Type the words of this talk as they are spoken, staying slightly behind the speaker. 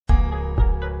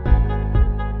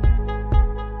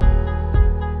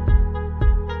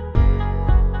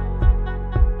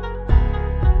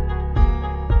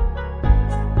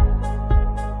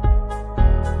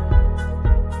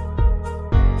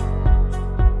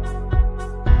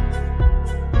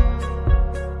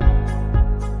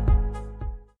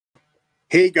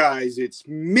Hey guys, it's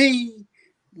me,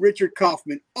 Richard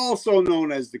Kaufman, also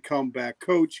known as the Comeback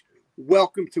Coach.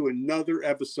 Welcome to another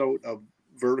episode of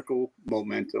Vertical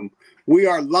Momentum. We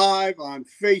are live on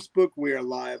Facebook. We are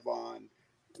live on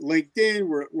LinkedIn.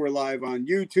 We're live on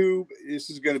YouTube. This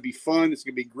is going to be fun. It's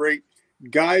going to be great.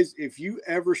 Guys, if you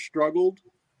ever struggled,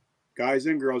 guys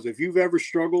and girls, if you've ever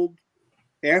struggled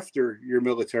after your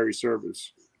military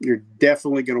service, you're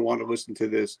definitely going to want to listen to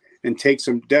this and take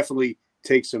some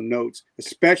notes,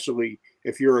 especially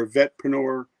if you're a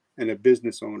vetpreneur and a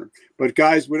business owner. But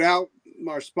guys, without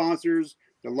our sponsors,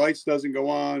 the lights doesn't go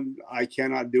on. I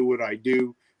cannot do what I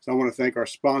do. So I want to thank our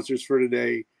sponsors for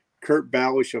today, Kurt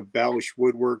Balish of Balish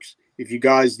Woodworks. If you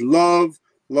guys love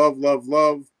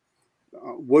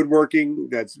woodworking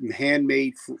that's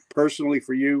handmade personally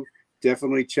for you,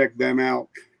 definitely check them out.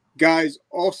 Guys,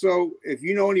 also, if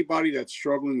you know anybody that's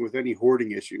struggling with any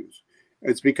hoarding issues,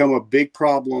 it's become a big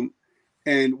problem.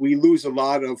 And we lose a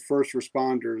lot of first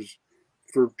responders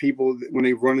for people when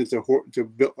they run into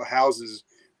houses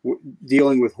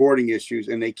dealing with hoarding issues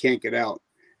and they can't get out,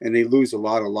 and they lose a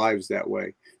lot of lives that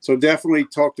way. So definitely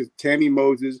talk to Tammy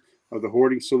Moses of the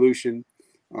Hoarding Solution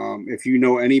if you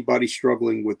know anybody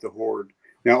struggling with the hoard.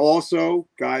 Now, also,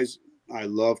 guys, I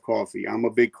love coffee. I'm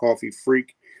a big coffee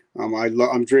freak.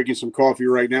 I'm drinking some coffee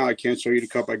right now. I can't show you the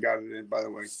cup I got it in, by the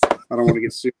way. I don't want to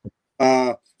get sued.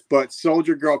 But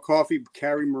Soldier Girl Coffee,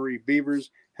 Carrie Marie Beavers,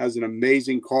 has an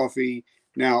amazing coffee.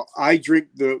 Now, I drink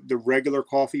the regular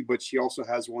coffee, but she also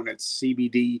has one that's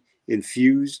CBD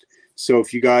infused. So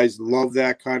if you guys love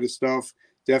that kind of stuff,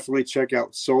 definitely check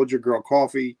out Soldier Girl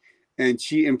Coffee. And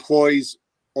she employs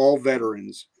all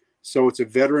veterans. So it's a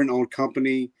veteran-owned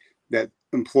company that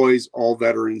employs all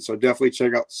veterans. So definitely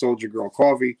check out Soldier Girl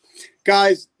Coffee.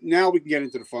 Guys, now we can get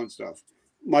into the fun stuff.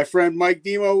 My friend Mike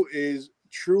Demo is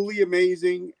truly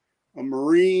amazing, a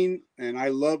Marine, and I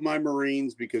love my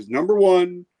Marines because, number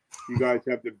one, you guys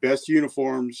have the best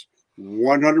uniforms,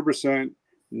 100%,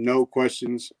 no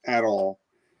questions at all.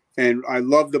 And I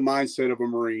love the mindset of a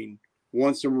Marine.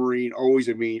 Once a Marine, always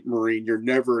a Marine. You're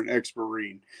never an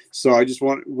ex-Marine. So I just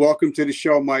want welcome to the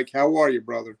show, Mike. How are you,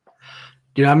 brother?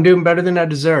 Dude, I'm doing better than I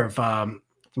deserve. One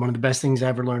of the best things I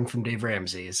ever learned from Dave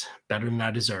Ramsey is better than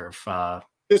I deserve. I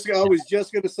was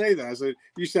just going to say that. I said,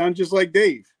 you sound just like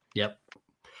Dave. Yep.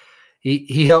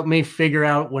 He helped me figure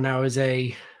out when I was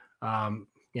a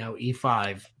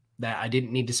E5 that I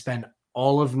didn't need to spend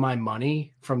all of my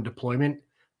money from deployment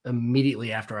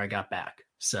immediately after I got back.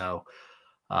 So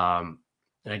I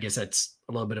guess that's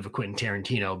a little bit of a Quentin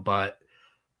Tarantino, but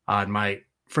on my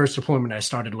first deployment, I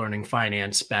started learning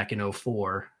finance back in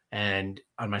 2004. And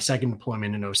on my second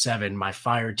deployment in 2007, my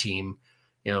fire team,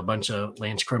 a bunch of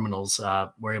Lance criminals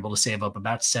were able to save up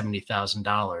about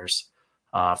 $70,000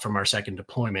 from our second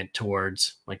deployment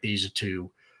towards like these to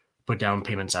put down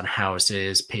payments on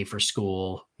houses, pay for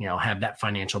school, have that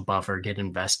financial buffer, get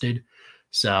invested.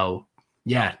 So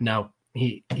yeah, no,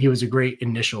 he was a great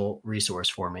initial resource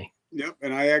for me. Yep.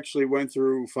 And I actually went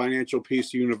through Financial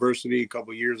Peace University a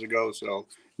couple of years ago. So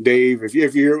Dave,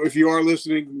 if you are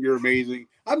listening, you're amazing.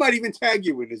 I might even tag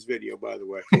you in this video, by the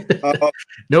way.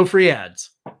 No free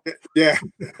ads. Yeah.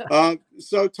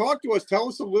 So talk to us. Tell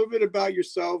us a little bit about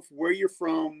yourself, where you're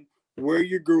from, where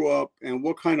you grew up, and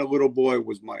what kind of little boy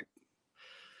was Mike?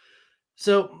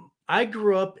 So I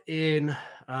grew up in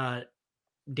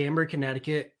Danbury,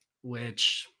 Connecticut,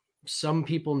 which some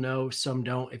people know, some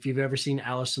don't. If you've ever seen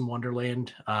Alice in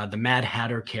Wonderland, the Mad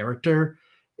Hatter character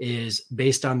is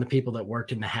based on the people that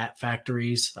worked in the hat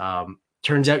factories.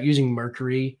 Turns out using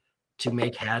mercury to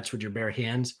make hats with your bare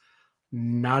hands,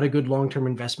 not a good long-term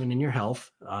investment in your health.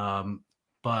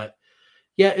 But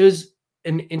yeah, it was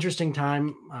an interesting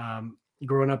time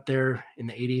growing up there in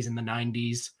the 80s and the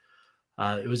 90s.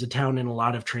 It was a town in a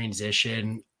lot of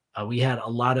transition. We had a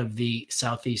lot of the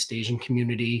Southeast Asian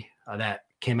community that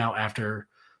came out after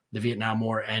the Vietnam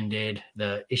War ended,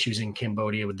 the issues in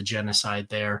Cambodia with the genocide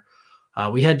there.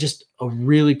 We had just a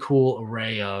really cool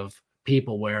array of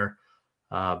people where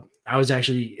I was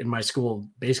actually in my school,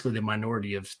 basically the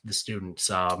minority of the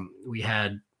students. We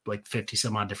had like 50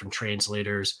 some odd different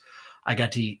translators. I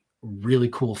got to eat really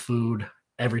cool food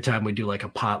every time we do like a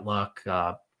potluck.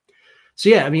 So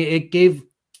yeah, I mean, it gave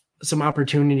some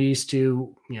opportunities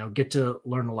to, get to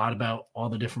learn a lot about all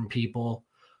the different people.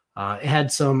 It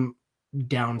had some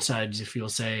downsides, if you'll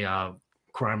say,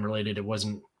 crime related. It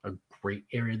wasn't a great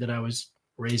area that I was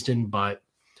raised in, but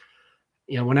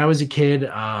when I was a kid,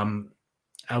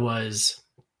 I was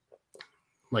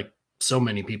like so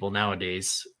many people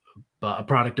nowadays, but a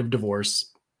product of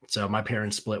divorce. So my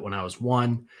parents split when I was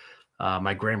 1.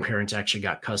 My grandparents actually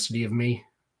got custody of me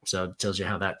So it tells you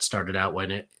how that started out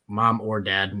when mom or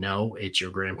dad know it's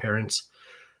your grandparents.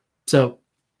 So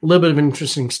a little bit of an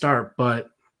interesting start, but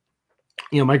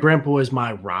my grandpa was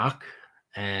my rock,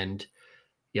 and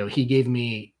he gave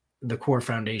me the core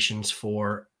foundations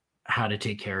for how to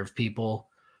take care of people.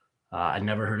 I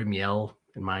never heard him yell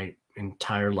in my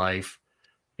entire life.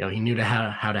 He knew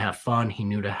how to have fun. He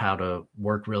knew how to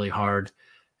work really hard.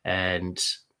 And,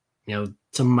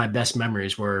 some of my best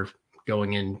memories were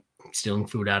going in, stealing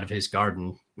food out of his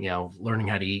garden, learning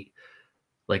how to eat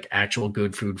like actual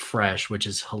good food fresh, which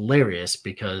is hilarious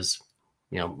because,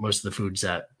 most of the foods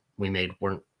that we made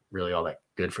weren't really all that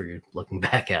good for you looking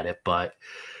back at it. But,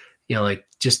 like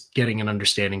just getting an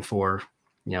understanding for,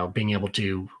 being able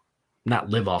to not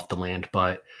live off the land,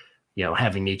 but,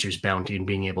 having nature's bounty and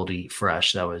being able to eat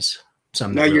fresh. That was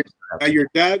something. Now your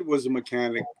dad was a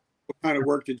mechanic. What kind of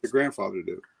work did your grandfather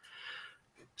do?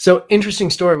 So interesting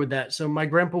story with that. So my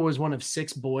grandpa was one of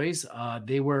 6 boys.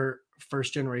 They were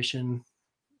first generation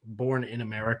born in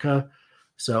America.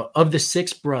 So of the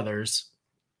 6 brothers,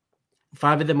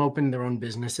 5 of them opened their own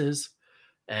businesses,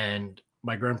 and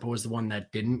my grandpa was the one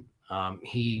that didn't.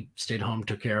 He stayed home,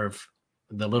 took care of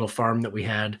the little farm that we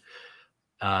had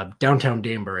downtown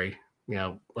Danbury.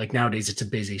 Like nowadays it's a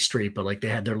busy street, but like they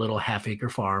had their little half-acre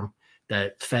farm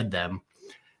that fed them.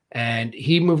 And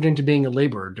he moved into being a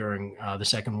laborer during the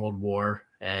Second World War,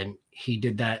 and he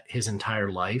did that his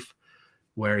entire life,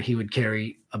 where he would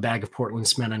carry a bag of Portland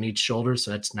cement on each shoulder,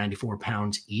 so that's 94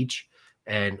 pounds each,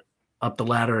 and up the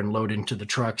ladder and load into the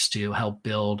trucks to help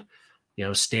build,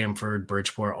 Stamford,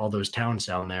 Bridgeport, all those towns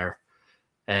down there.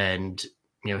 And,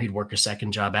 he'd work a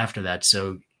second job after that.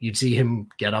 So you'd see him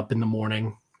get up in the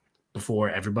morning before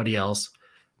everybody else,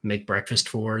 make breakfast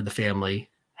for the family,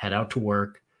 head out to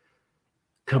work,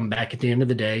 come back at the end of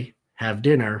the day, have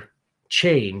dinner,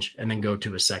 change, and then go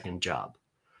to a second job.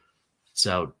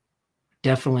 So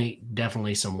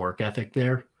definitely some work ethic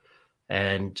there.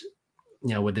 And,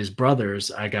 with his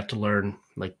brothers, I got to learn,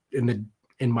 like in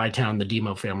my town, the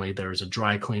Demo family, there's a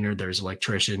dry cleaner, there's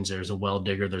electricians, there's a well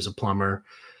digger, there's a plumber,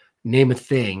 name a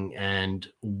thing. And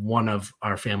one of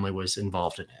our family was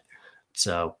involved in it.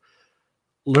 So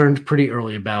learned pretty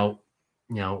early about,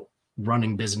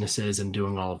 running businesses and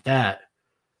doing all of that.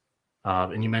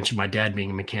 And you mentioned my dad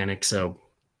being a mechanic. So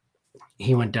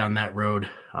he went down that road.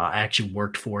 I actually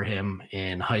worked for him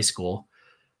in high school.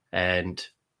 And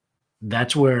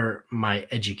that's where my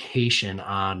education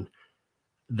on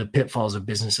the pitfalls of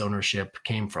business ownership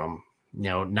came from.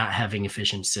 Not having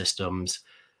efficient systems,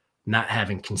 not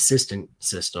having consistent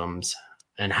systems,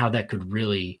 and how that could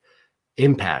really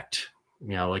impact,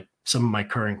 like some of my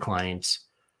current clients.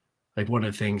 Like one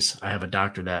of the things, I have a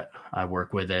doctor that I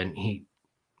work with, and he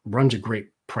runs a great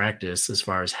practice as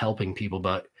far as helping people,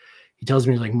 but he tells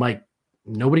me, like, Mike,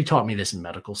 nobody taught me this in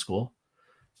medical school.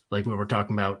 Like when we're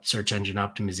talking about search engine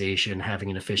optimization, having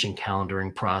an efficient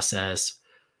calendaring process,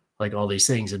 like all these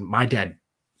things. And my dad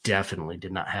definitely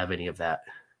did not have any of that.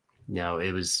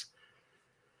 It was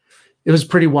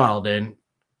pretty wild. And,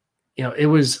 it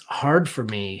was hard for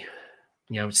me,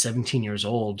 17 years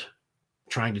old,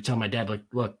 trying to tell my dad, like,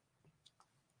 look,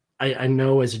 I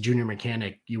know as a junior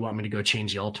mechanic, you want me to go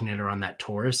change the alternator on that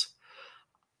Taurus.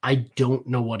 I don't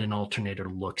know what an alternator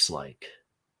looks like.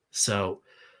 So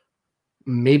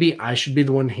maybe I should be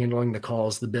the one handling the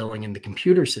calls, the billing, and the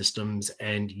computer systems,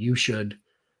 and you should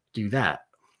do that.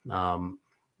 My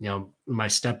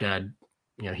stepdad,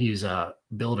 he's a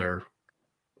builder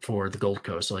for the Gold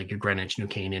Coast, so like Greenwich, New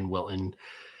Canaan, Wilton,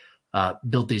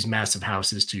 built these massive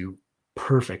houses to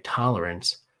perfect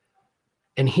tolerance.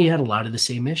 And he had a lot of the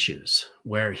same issues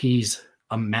where he's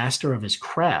a master of his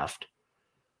craft,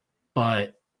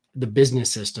 but the business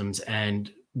systems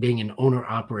and being an owner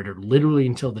operator literally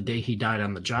until the day he died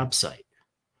on the job site,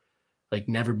 like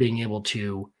never being able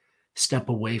to step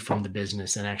away from the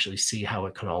business and actually see how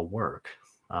it could all work.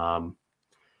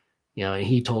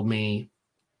 He told me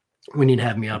when he'd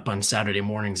have me up on Saturday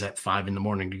mornings at 5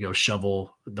 a.m. to go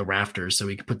shovel the rafters so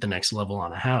he could put the next level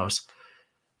on a house.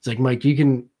 It's like, Mike, you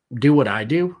can do what I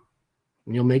do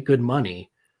and you'll make good money,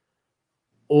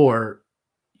 or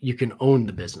you can own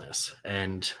the business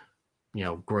and,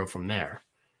 grow from there.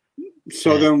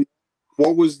 So then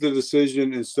what was the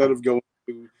decision, instead of going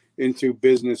into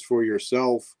business for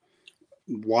yourself,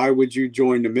 why would you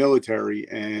join the military,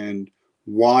 and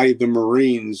why the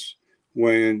Marines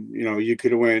when, you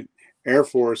could have went Air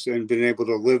Force and been able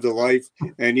to live the life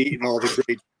and eaten all the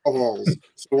great halls?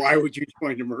 So why would you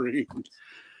join the Marines?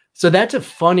 So that's a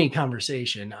funny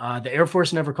conversation. The Air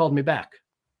Force never called me back.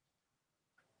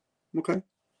 Okay.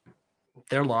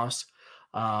 Their loss.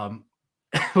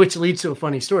 which leads to a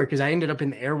funny story because I ended up in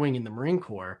the Air Wing in the Marine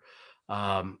Corps.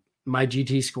 My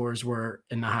GT scores were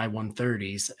in the high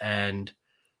 130s, and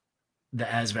the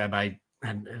ASVAB I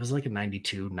had, it was like a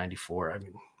 92, 94. I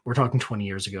mean, we're talking 20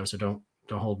 years ago, so don't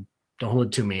hold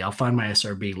it to me. I'll find my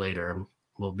SRB later and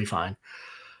we'll be fine.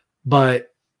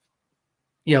 But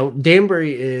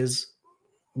Danbury is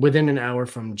within an hour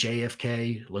from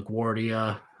JFK,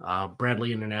 LaGuardia,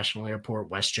 Bradley International Airport,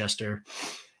 Westchester.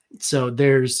 So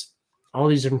there's all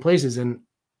these different places. And,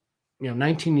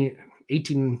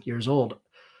 18 years old,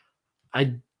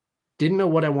 I didn't know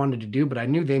what I wanted to do, but I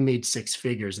knew they made six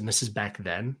figures. And this is back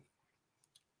then.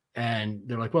 And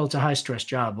they're like, well, it's a high stress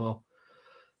job. Well,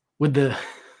 with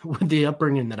the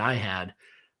upbringing that I had,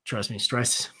 trust me,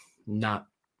 stress, not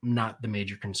the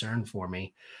major concern for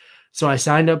me. So I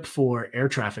signed up for air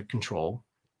traffic control.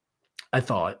 I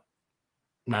thought,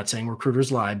 not saying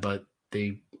recruiters lie, but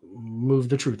they move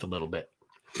the truth a little bit.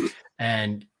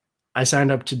 And I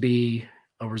signed up to be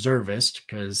a reservist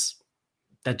because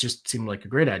that just seemed like a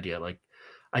great idea. Like,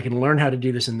 I can learn how to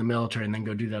do this in the military and then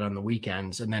go do that on the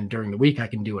weekends. And then during the week, I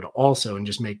can do it also and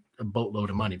just make a boatload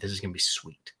of money. This is going to be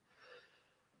sweet.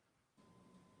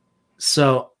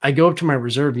 So I go up to my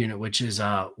reserve unit, which is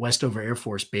Westover Air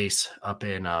Force Base up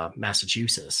in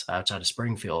Massachusetts, outside of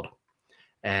Springfield.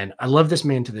 And I love this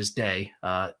man to this day.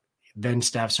 Then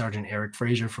Staff Sergeant Eric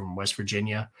Fraser from West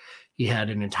Virginia. He had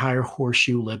an entire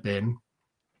horseshoe lip in.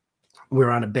 We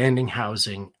were on abandoned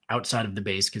housing outside of the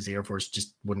base because the Air Force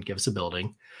just wouldn't give us a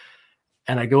building.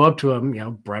 And I go up to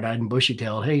him, bright-eyed and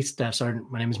bushy-tailed. Hey, Staff Sergeant,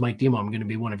 my name is Mike Demo. I'm going to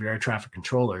be one of your air traffic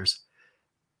controllers.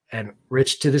 And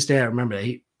Rich, to this day, I remember that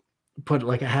he put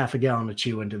like a half a gallon of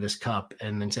chew into this cup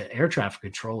and then said, air traffic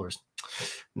controllers.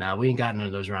 Now, we ain't got none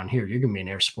of those around here. You're going to be an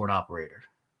air support operator.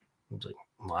 I was like,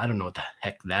 well, I don't know what the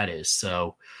heck that is.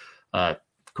 So,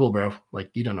 cool, bro.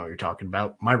 Like, you don't know what you're talking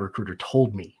about. My recruiter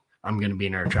told me I'm going to be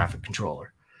an air traffic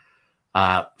controller.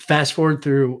 Fast forward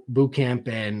through boot camp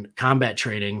and combat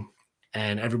training,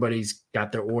 and everybody's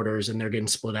got their orders and they're getting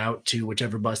split out to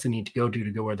whichever bus they need to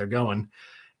go where they're going.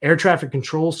 Air traffic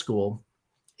control school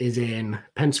is in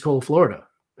Pensacola, Florida.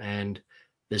 And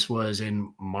this was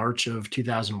in March of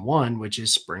 2001, which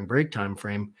is spring break time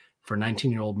frame. For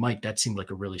 19-year-old Mike, that seemed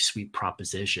like a really sweet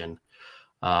proposition.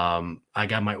 I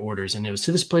got my orders, and it was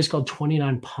to this place called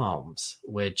 29 Palms,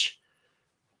 which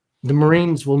the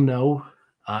Marines will know.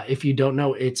 If you don't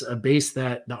know, it's a base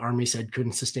that the Army said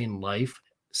couldn't sustain life.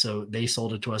 So they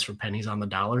sold it to us for pennies on the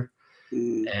dollar.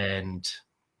 And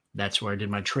that's where I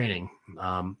did my training.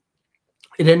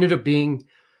 It ended up being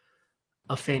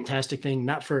a fantastic thing,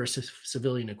 not for a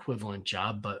civilian equivalent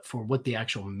job, but for what the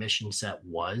actual mission set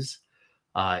was.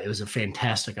 It was a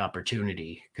fantastic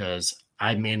opportunity because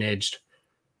I managed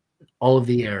all of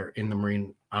the air in the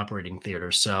Marine operating theater.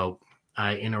 So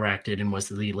I interacted and was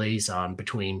the liaison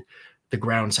between the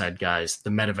ground side guys, the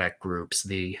medevac groups,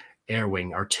 the air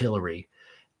wing, artillery.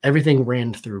 Everything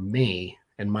ran through me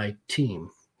and my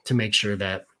team to make sure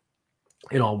that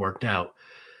it all worked out.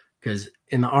 Because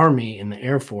in the Army, in the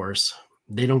Air Force,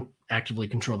 they don't actively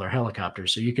control their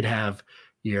helicopters. So you could have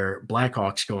your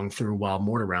Blackhawks going through while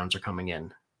mortar rounds are coming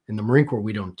in. In the Marine Corps,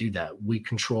 we don't do that. We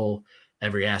control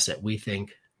every asset. We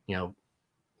think,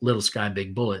 little sky,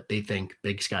 big bullet. They think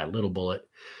big sky, little bullet.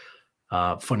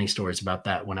 Funny stories about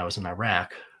that when I was in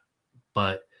Iraq.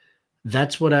 But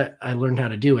that's what I learned how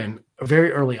to do. And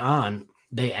very early on,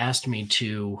 they asked me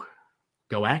to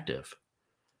go active.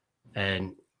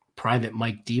 And Private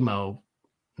Mike Demo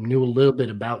knew a little bit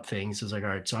about things. He was like, all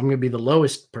right, so I'm going to be the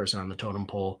lowest person on the totem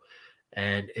pole.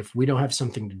 And if we don't have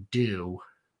something to do,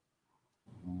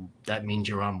 that means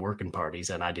you're on working parties.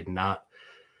 And I did not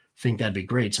think that'd be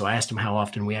great. So I asked him how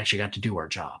often we actually got to do our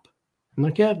job. I'm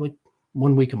like, yeah, like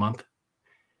 1 week a month.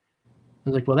 I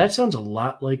was like, well, that sounds a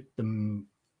lot like the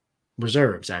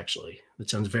reserves, actually. That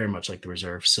sounds very much like the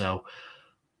reserves. So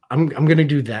I'm going to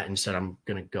do that instead. I'm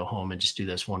going to go home and just do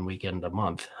this 1 weekend a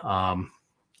month.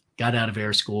 Got out of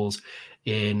air schools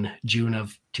in June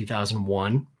of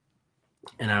 2001.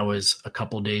 And I was a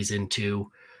couple days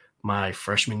into my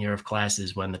freshman year of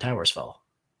classes when the towers fell.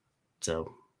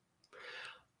 So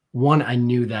one, I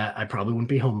knew that I probably wouldn't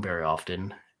be home very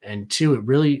often. And two, it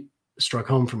really struck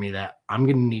home for me that I'm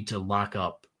going to need to lock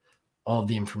up all of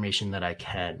the information that I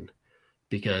can,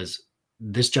 because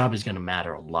this job is going to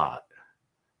matter a lot.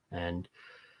 And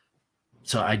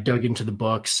so I dug into the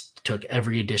books, took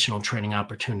every additional training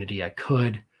opportunity I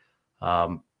could.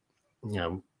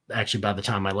 Actually, by the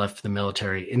time I left the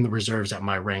military, in the reserves at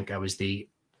my rank, I was the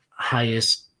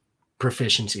highest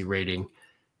proficiency rating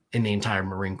in the entire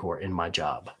Marine Corps in my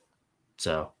job.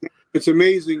 So it's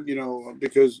amazing,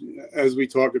 because as we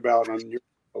talked about on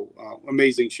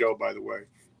Amazing show, by the way.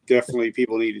 Definitely,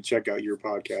 people need to check out your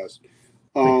podcast.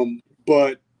 Thanks.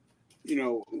 But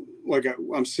like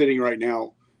I'm sitting right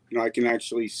now, I can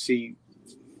actually see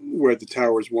where the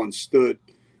towers once stood,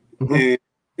 Mhm. and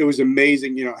it was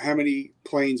amazing. How many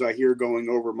planes I hear going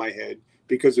over my head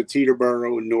because of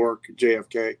Teterboro and Newark,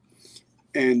 JFK,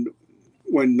 and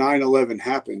when 9/11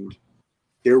 happened,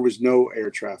 there was no air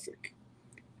traffic.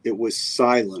 It was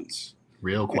silence,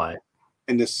 Real quiet.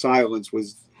 and the silence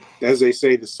was, as they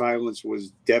say, the silence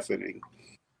was deafening.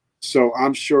 So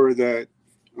I'm sure that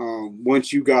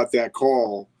once you got that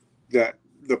call, that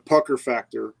the pucker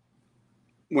factor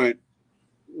went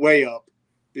way up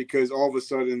because all of a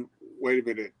sudden, wait a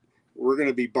minute, we're going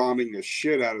to be bombing the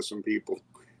shit out of some people,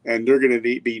 and they're going to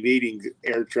be needing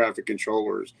air traffic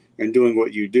controllers and doing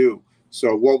what you do.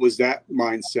 So, what was that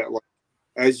mindset like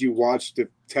as you watched the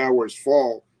towers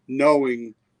fall,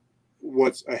 knowing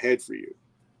what's ahead for you?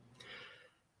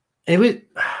 It was,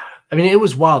 I mean, it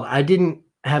was wild. I didn't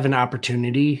have an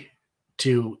opportunity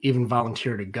to even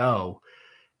volunteer to go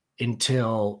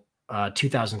until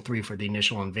 2003 for the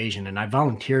initial invasion. And I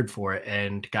volunteered for it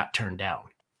and got turned down,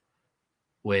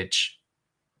 which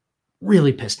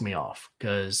really pissed me off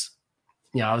because,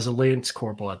 I was a Lance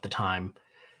Corporal at the time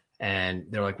and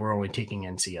they're like, we're only taking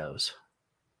NCOs.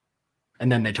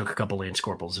 And then they took a couple Lance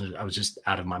Corporals and I was just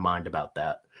out of my mind about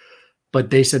that.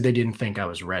 But they said they didn't think I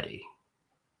was ready.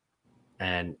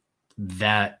 And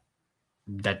that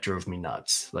drove me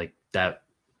nuts. Like that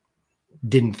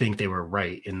didn't think they were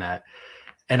right in that.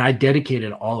 And I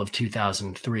dedicated all of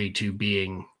 2003 to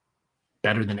being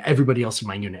better than everybody else in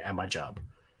my unit at my job.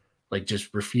 Like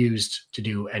just refused to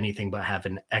do anything but have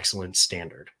an excellent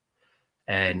standard.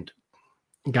 And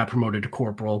got promoted to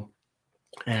corporal.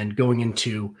 And going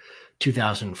into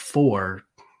 2004,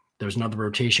 there was another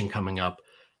rotation coming up.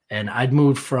 And I'd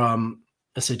moved from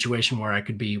a situation where I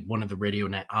could be one of the radio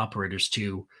net operators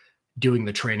to doing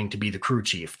the training to be the crew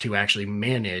chief, to actually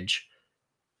manage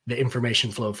the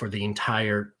information flow for the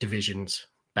entire division's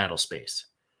battle space.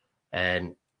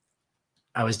 And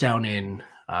I was down in,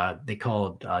 they call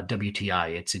it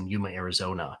WTI. It's in Yuma,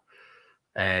 Arizona.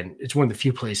 And it's one of the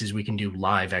few places we can do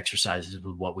live exercises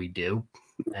with what we do.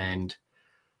 And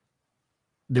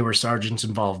there were sergeants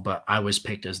involved, but I was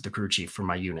picked as the crew chief for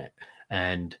my unit.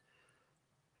 And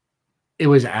it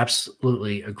was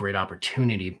absolutely a great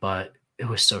opportunity, but it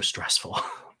was so stressful.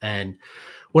 And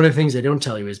one of the things they don't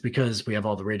tell you is because we have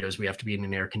all the radios, we have to be in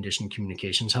an air-conditioned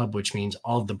communications hub, which means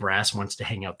all of the brass wants to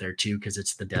hang out there too because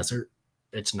it's the desert.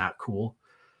 It's not cool.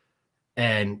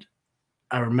 And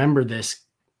I remember this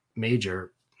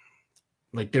major,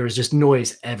 like there was just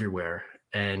noise everywhere.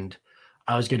 And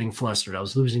I was getting flustered. I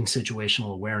was losing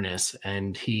situational awareness.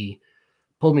 And he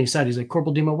pulled me aside. He's like,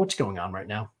 Corporal Demo, what's going on right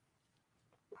now?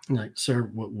 I'm like, sir,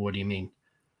 what do you mean?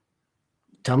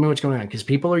 Tell me what's going on. Because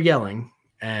people are yelling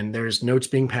and there's notes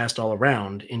being passed all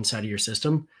around inside of your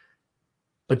system.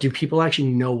 But do people actually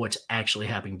know what's actually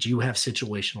happening? Do you have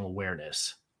situational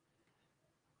awareness?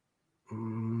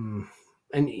 And,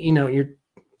 you're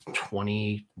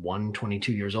 21,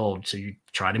 22 years old. So you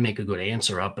try to make a good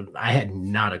answer up. And I had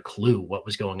not a clue what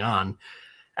was going on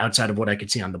outside of what I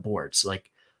could see on the boards. Like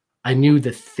I knew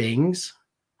the things,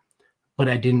 but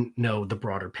I didn't know the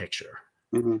broader picture.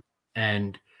 Mm-hmm.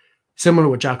 And similar to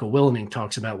what Jocko Willink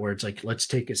talks about, where it's like, let's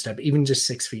take a step, even just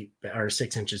 6 feet or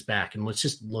 6 inches back, and let's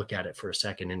just look at it for a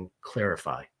second and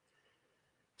clarify.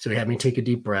 So he had me take a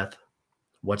deep breath.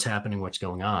 What's happening? What's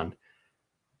going on?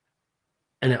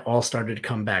 And it all started to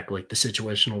come back. Like the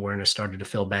situational awareness started to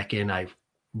fill back in. I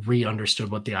re-understood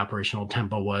what the operational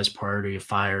tempo was, priority of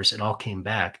fires. It all came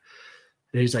back.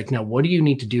 And he's like, now what do you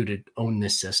need to do to own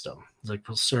this system? I was like,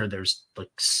 well, sir, there's like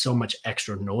so much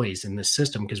extra noise in this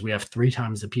system because we have 3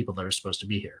 times the people that are supposed to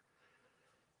be here.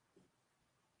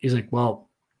 He's like,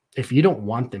 well, if you don't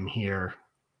want them here,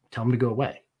 tell them to go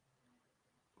away.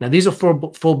 Now, these are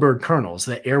full bird colonels,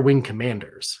 the air wing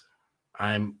commanders.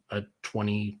 I'm a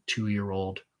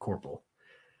 22-year-old corporal.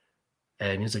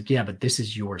 And he's like, yeah, but this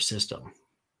is your system.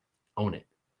 Own it.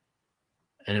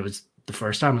 And it was the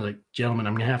first time I was like, gentlemen,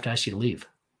 I'm going to have to ask you to leave.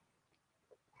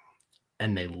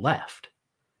 And they left,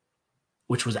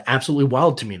 which was absolutely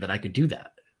wild to me that I could do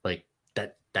that. Like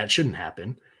that shouldn't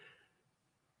happen.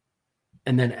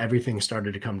 And then everything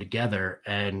started to come together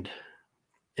and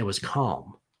it was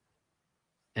calm.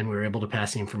 And we were able to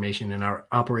pass the information and our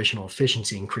operational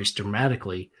efficiency increased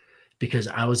dramatically because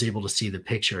I was able to see the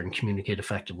picture and communicate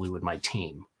effectively with my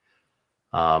team.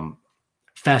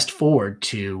 Fast forward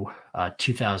to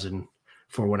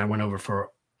 2004 when I went over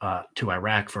to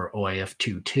Iraq for OIF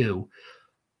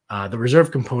 2-2. The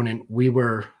reserve component, we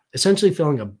were essentially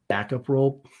filling a backup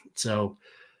role. So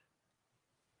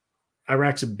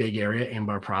Iraq's a big area,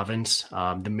 Anbar province.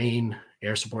 The main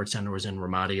air support center was in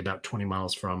Ramadi, about 20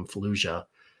 miles from Fallujah,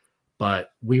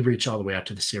 but we reach all the way out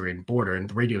to the Syrian border, and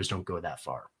the radios don't go that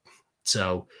far.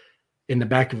 So in the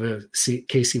back of a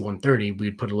KC-130,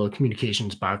 we'd put a little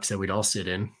communications box that we'd all sit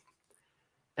in,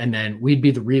 and then we'd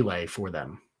be the relay for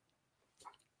them.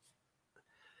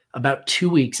 About 2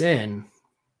 weeks in,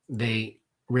 they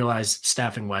realized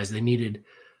staffing-wise they needed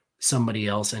somebody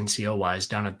else NCO-wise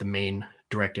down at the main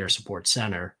direct air support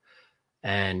center.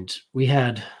 And we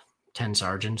had 10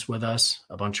 sergeants with us,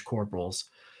 a bunch of corporals,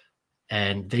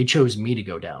 and they chose me to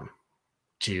go down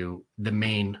to the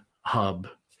main hub,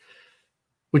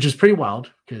 which is pretty wild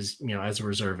because, you know, as a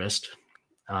reservist,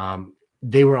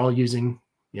 they were all using,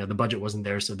 you know, the budget wasn't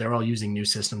there. So they're all using new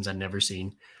systems I'd never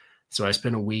seen. So I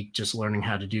spent a week just learning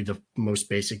how to do the most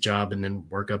basic job and then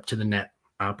work up to the net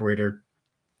operator,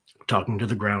 talking to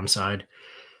the ground side.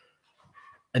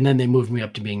 And then they moved me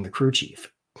up to being the crew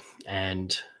chief.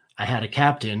 And I had a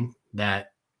captain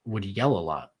that would yell a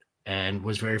lot and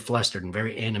was very flustered and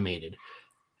very animated.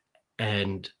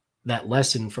 And that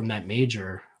lesson from that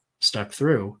major stuck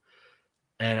through.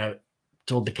 And I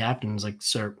told the captain, I was like,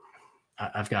 sir,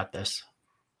 I've got this.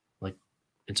 Like,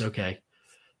 it's okay.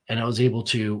 And I was able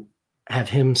to have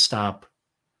him stop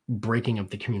breaking up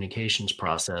the communications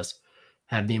process,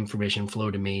 have the information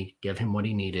flow to me, give him what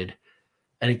he needed.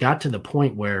 And it got to the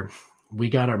point where we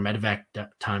got our medevac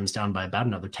times down by about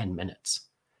another 10 minutes,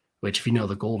 which, if you know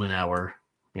the golden hour,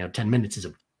 you know, 10 minutes is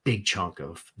a big chunk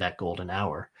of that golden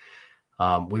hour.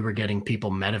 We were getting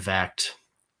people medevaced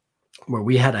where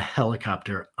we had a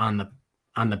helicopter on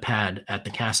the pad at the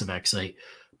Kasevac site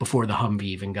before the Humvee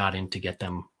even got in to get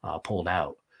them pulled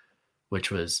out,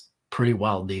 which was pretty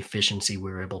wild, the efficiency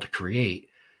we were able to create.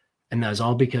 And that was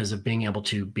all because of being able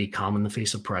to be calm in the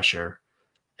face of pressure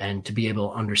and to be able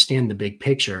to understand the big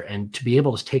picture and to be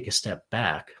able to take a step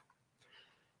back.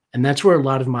 And that's where a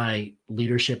lot of my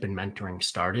leadership and mentoring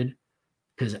started,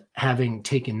 because having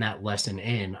taken that lesson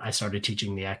in, I started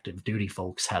teaching the active duty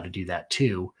folks how to do that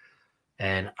too.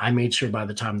 And I made sure by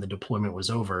the time the deployment was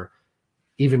over,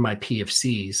 even my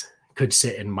PFCs could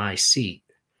sit in my seat.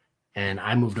 And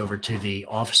I moved over to the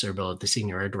officer billet, the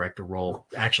senior air director role,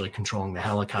 actually controlling the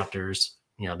helicopters,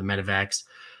 you know, the medevacs.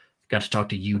 Got to talk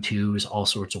to U-2s, all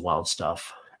sorts of wild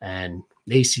stuff. And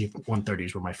the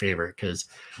AC-130s were my favorite because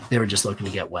they were just looking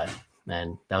to get wet.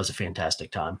 And that was a fantastic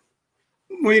time.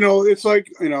 Well, you know, it's like,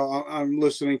 you know, I'm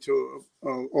listening to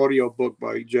an audio book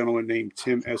by a gentleman named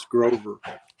Tim S. Grover.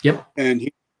 Yep. And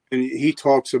he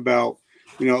talks about,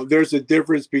 you know, there's a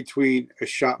difference between a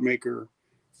shot maker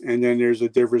and then there's a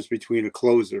difference between a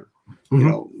closer. Mm-hmm. You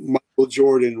know, Michael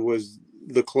Jordan was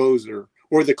the closer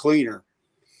or the cleaner.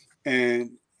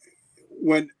 And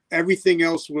when everything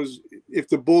else was, if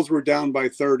the Bulls were down by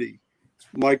 30,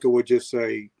 Michael would just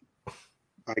say,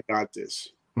 I got this.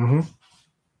 Mm-hmm.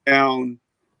 Down,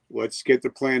 let's get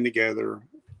the plan together.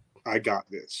 I got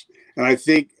this. And I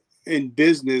think in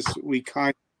business, we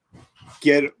kind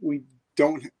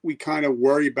of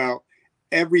worry about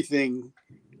everything,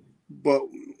 but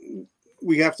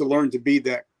we have to learn to be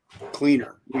that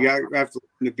cleaner. We have to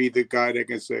learn to be the guy that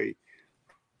can say,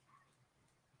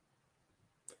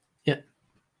 yeah.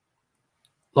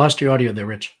 Lost your audio there,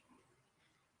 Rich.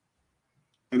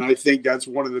 And I think that's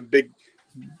one of the big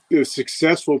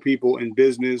successful people in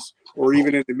business or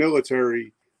even in the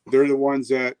military. They're the ones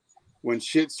that when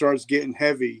shit starts getting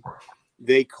heavy,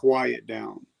 they quiet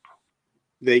down.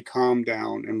 They calm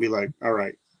down and be like, all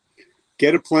right,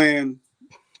 get a plan.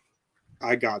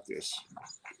 I got this.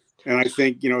 And I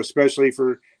think, you know, especially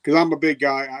because I'm a big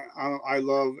guy, I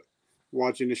love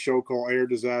watching the show called Air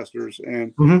Disasters.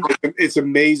 And it's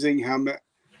amazing how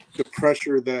the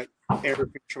pressure that air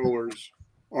controllers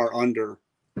are under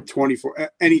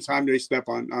 24, anytime they step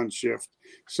on shift.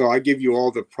 So I give you all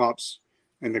the props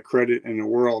and the credit in the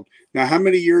world. Now, how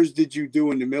many years did you do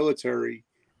in the military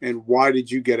and why did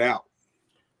you get out?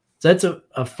 So that's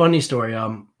a funny story.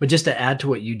 But just to add to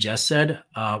what you just said,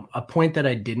 a point that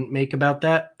I didn't make about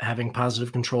that, having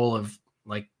positive control of,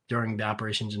 like, during the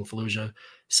operations in Fallujah,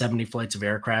 70 flights of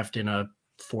aircraft in a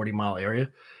 40-mile area,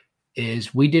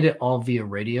 is we did it all via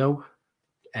radio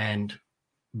and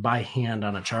by hand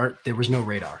on a chart. There was no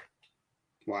radar.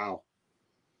 Wow.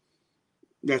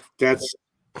 That's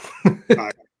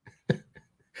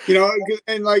you know,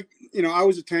 and like, you know, I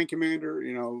was a tank commander,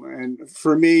 you know, and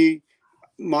for me,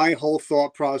 my whole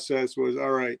thought process was,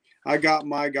 all right, I got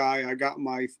my guy, I got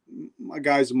my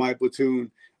guys in my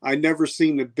platoon. I never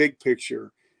seen the big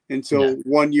picture until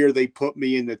one year they put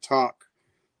me in the talk.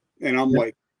 And I'm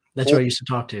like, that's who I used to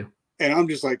talk to. And I'm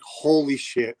just like, holy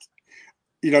shit.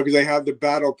 You know, because they have the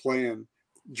battle plan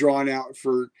drawn out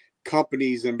for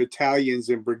companies and battalions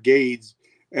and brigades.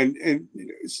 And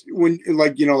when,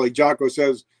 like, like Jocko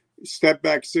says, step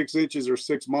back 6 inches or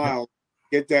 6 miles,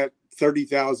 get that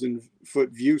 30,000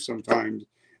 foot view sometimes.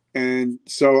 And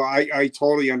so I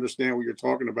totally understand what you're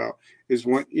talking about, is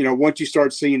when, once you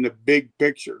start seeing the big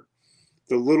picture,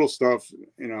 the little stuff,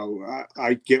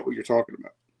 I get what you're talking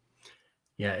about.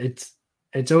 Yeah.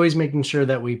 It's always making sure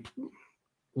that we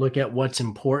look at what's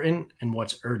important and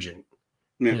what's urgent,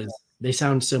 because they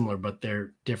sound similar, but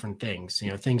they're different things.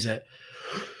 Things that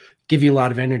give you a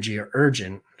lot of energy are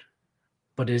urgent,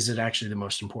 but is it actually the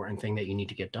most important thing that you need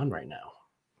to get done right now?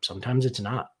 Sometimes it's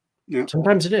not. Yeah.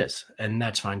 Sometimes it is, and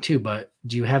that's fine too. But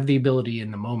do you have the ability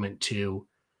in the moment to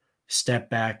step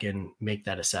back and make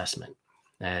that assessment?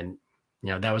 And,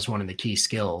 that was one of the key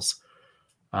skills.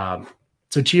 So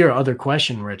to your other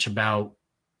question, Rich, about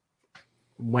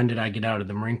when did I get out of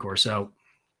the Marine Corps? So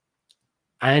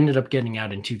I ended up getting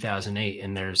out in 2008,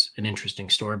 and there's an interesting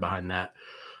story behind that.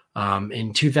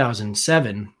 In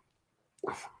 2007,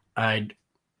 I'd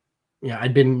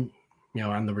been,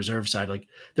 on the reserve side. Like,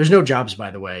 there's no jobs,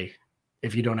 by the way,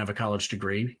 if you don't have a college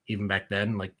degree, even back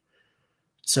then. Like,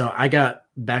 so I got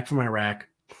back from Iraq,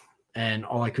 and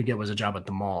all I could get was a job at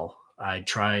the mall. I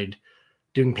tried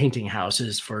doing painting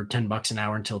houses for $10 an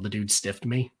hour until the dude stiffed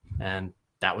me, and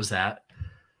that was that.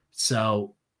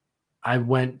 So I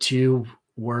went to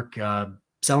work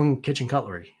selling kitchen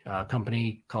cutlery, a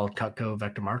company called Cutco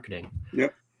Vector Marketing.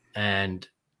 Yep. And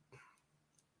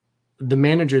the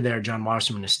manager there, John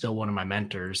Wasserman, is still one of my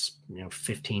mentors,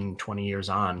 15, 20 years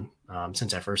on,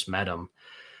 since I first met him.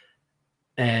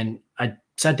 And I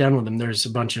sat down with him. There's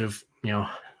a bunch of,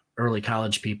 early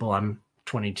college people. I'm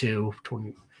 22,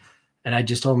 20. And I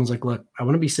just told him, I was like, look, I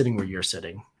want to be sitting where you're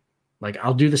sitting. Like,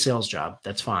 I'll do the sales job.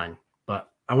 That's fine. But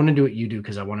I want to do what you do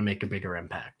because I want to make a bigger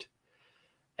impact.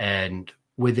 And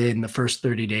within the first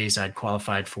 30 days, I'd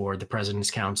qualified for the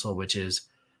President's Council, which is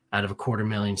out of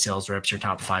 250,000 sales reps, your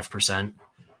top 5%.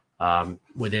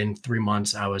 Within 3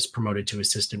 months, I was promoted to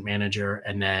assistant manager,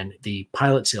 and then the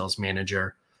pilot sales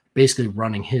manager, basically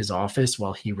running his office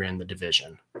while he ran the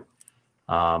division.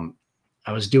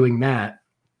 I was doing that.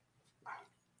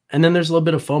 And then there's a little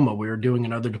bit of FOMO. We were doing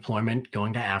another deployment,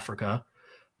 going to Africa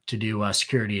to do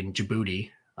security in Djibouti.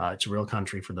 It's a real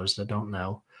country for those that don't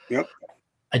know. Yep.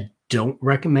 I don't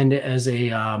recommend it as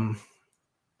a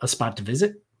spot to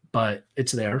visit, but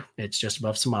it's there. It's just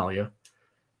above Somalia.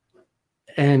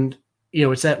 And,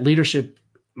 it's that leadership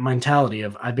mentality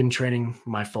of, I've been training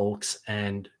my folks,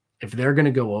 and if they're going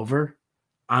to go over,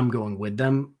 I'm going with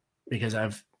them, because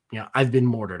I've been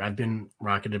mortared. I've been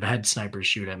rocketed. I've had snipers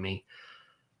shoot at me.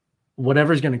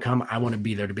 Whatever's going to come, I want to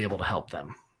be there to be able to help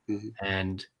them. Mm-hmm.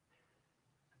 And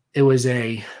it was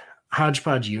a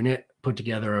hodgepodge unit put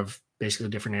together of basically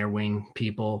different air wing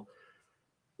people.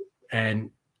 And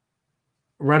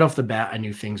right off the bat, I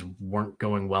knew things weren't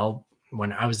going well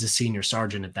when I was the senior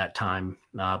sergeant at that time,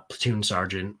 platoon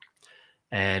sergeant.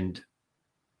 And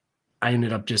I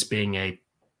ended up just being a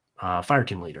fire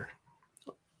team leader.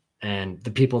 And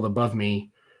the people above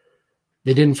me,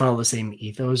 they didn't follow the same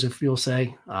ethos, if you'll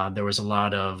say. There was a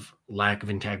lot of lack of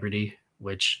integrity,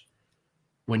 which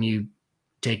when you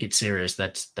take it serious,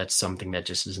 that's something that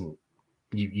just isn't,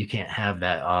 you can't have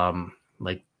that.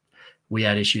 Like, we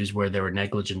had issues where there were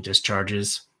negligent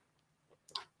discharges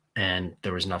and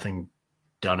there was nothing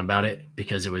done about it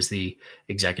because it was the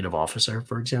executive officer,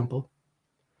 for example.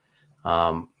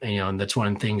 And that's one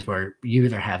of the things where you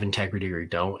either have integrity or you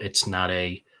don't. It's not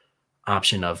a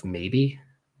option of maybe.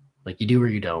 Like, you do or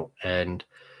you don't. And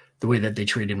the way that they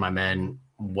treated my men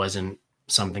wasn't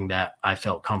something that I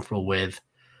felt comfortable with.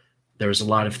 There was a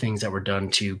lot of things that were done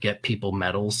to get people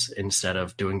medals instead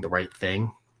of doing the right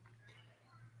thing.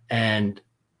 And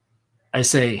I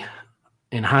say,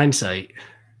 in hindsight,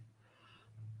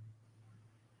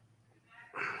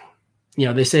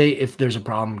 they say if there's a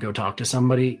problem, go talk to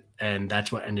somebody. And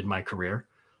that's what ended my career.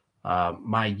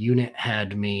 My unit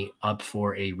had me up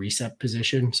for a RECEP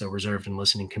position, so Reserve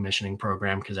Enlisting Commissioning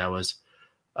Program, because I was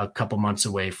a couple months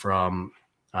away from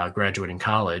graduating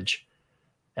college.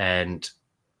 And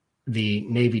the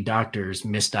Navy doctors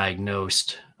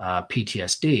misdiagnosed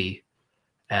PTSD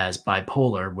as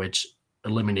bipolar, which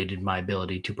eliminated my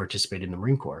ability to participate in the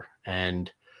Marine Corps.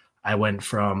 And I went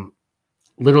from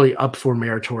literally up for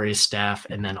meritorious staff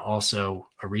and then also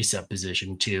a RECEP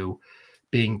position to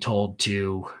being told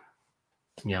to,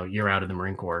 you're out of the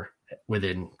Marine Corps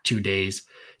within 2 days.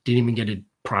 Didn't even get it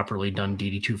properly done.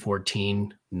 DD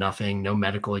 214, nothing, no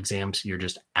medical exams. You're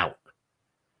just out.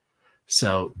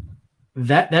 So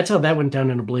that's how that went down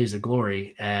in a blaze of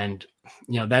glory. And,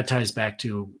 that ties back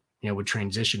to, with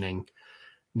transitioning.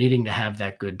 needing to have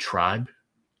that good tribe.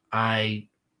 I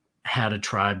had a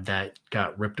tribe that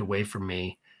got ripped away from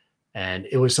me, and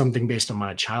it was something based on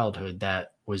my childhood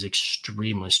that was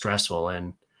extremely stressful.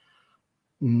 And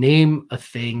name a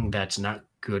thing that's not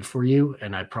good for you,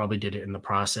 and I probably did it in the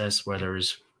process, whether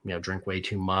it's, drink way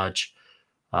too much,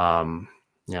 um,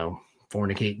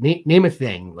 fornicate, name a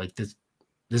thing. Like this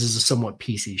is a somewhat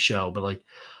PC show, but like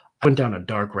I went down a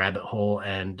dark rabbit hole,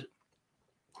 and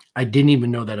I didn't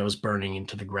even know that I was burning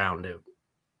into the ground.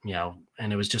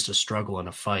 And it was just a struggle and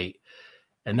a fight.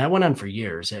 And that went on for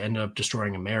years. It ended up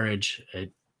destroying a marriage.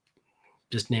 It,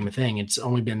 just name a thing. It's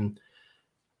only been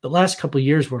the last couple of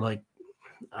years where like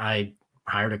I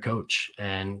hired a coach,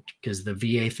 and because the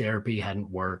VA therapy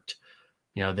hadn't worked,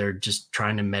 they're just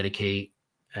trying to medicate,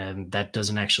 and that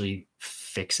doesn't actually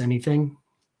fix anything.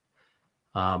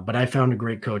 But I found a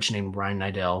great coach named Ryan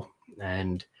Nidell,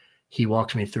 and he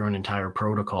walked me through an entire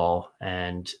protocol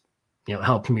and,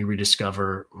 helped me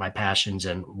rediscover my passions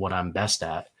and what I'm best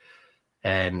at.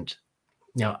 And,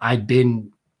 I'd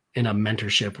been in a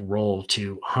mentorship role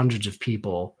to hundreds of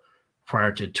people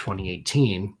prior to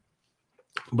 2018,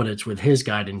 but it's with his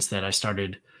guidance that I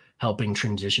started helping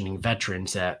transitioning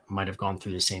veterans that might have gone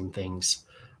through the same things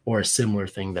or a similar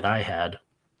thing that I had.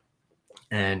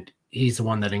 And he's the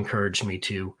one that encouraged me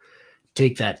to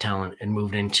take that talent and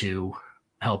move into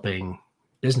helping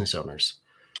business owners.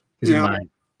 Now,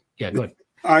 go ahead.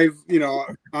 I've,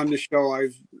 on the show,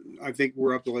 I think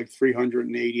we're up to like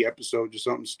 380 episodes or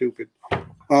something stupid.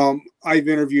 I've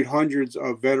interviewed hundreds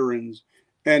of veterans,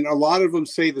 and a lot of them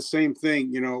say the same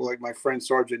thing, like my friend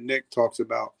Sergeant Nick talks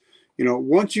about.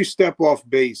 Once you step off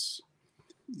base,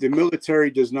 the military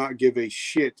does not give a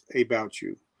shit about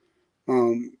you.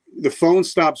 The phone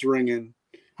stops ringing.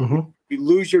 Mm-hmm. You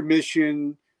lose your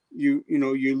mission. You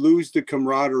lose the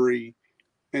camaraderie,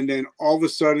 and then all of a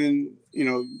sudden,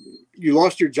 you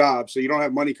lost your job, so you don't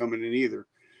have money coming in either.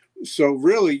 So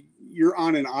really, you're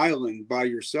on an island by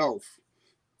yourself,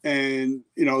 and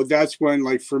that's when,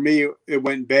 like for me, it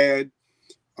went bad.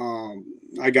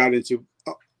 I got into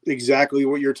exactly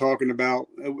what you're talking about.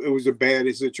 It was a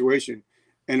bad situation,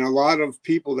 and a lot of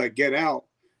people that get out,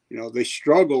 they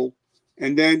struggle,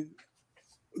 and then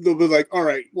they'll be like, all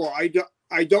right, well,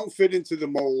 I don't fit into the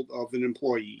mold of an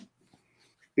employee,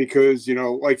 because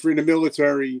like for in the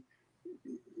military,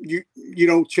 you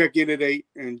don't check in at 8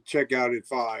 and check out at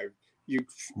 5. You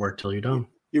work till you're done.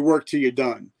 You work till you're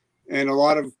done. And a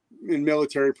lot of in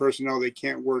military personnel, they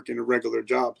can't work in a regular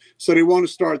job, so they want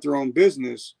to start their own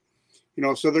business.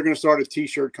 So they're going to start a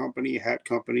t-shirt company, hat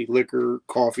company, liquor,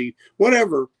 coffee,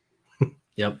 whatever.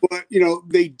 Yep. But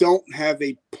they don't have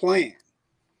a plan.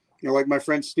 Like my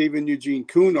friend Stephen Eugene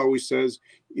Kuhn always says,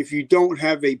 if you don't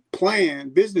have a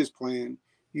business plan,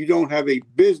 you don't have a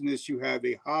business, you have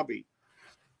a hobby.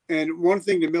 And one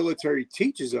thing the military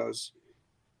teaches us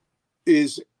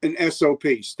is an SOP,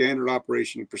 standard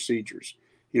operation and procedures,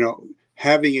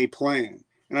 having a plan.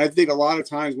 And I think a lot of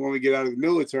times when we get out of the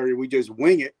military, we just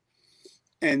wing it.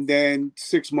 And then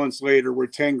 6 months later, we're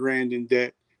 10 grand in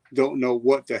debt, don't know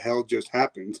what the hell just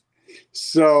happened.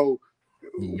 So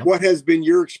Yep. What has been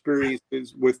your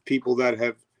experiences with people that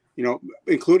have,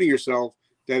 including yourself,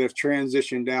 that have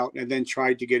transitioned out and then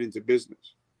tried to get into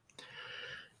business?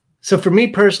 So for me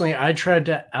personally, I tried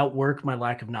to outwork my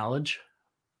lack of knowledge,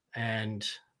 and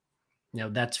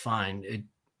that's fine.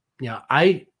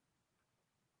 I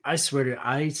swear to you,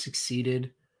 I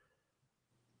succeeded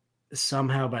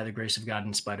somehow by the grace of God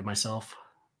in spite of myself.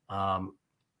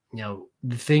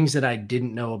 The things that I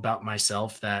didn't know about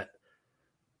myself that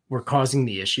were causing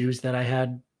the issues that I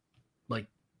had, like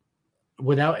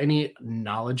without any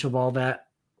knowledge of all that,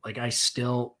 like I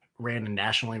still ran a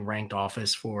nationally ranked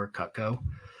office for Cutco,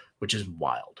 which is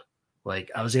wild.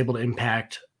 Like I was able to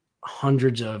impact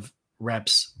hundreds of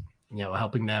reps,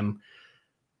 helping them.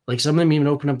 Like some of them even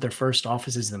opened up their first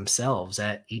offices themselves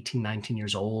at 18, 19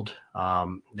 years old.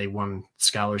 They won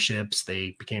scholarships.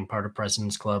 They became part of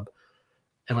President's Club.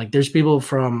 And like there's people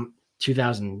from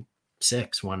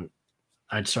 2006 when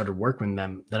I'd started working with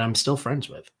them that I'm still friends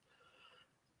with.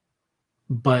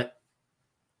 But,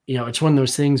 it's one of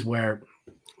those things where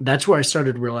that's where I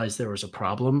started to realize there was a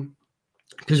problem,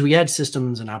 because we had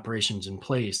systems and operations in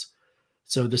place.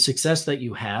 So the success that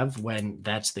you have when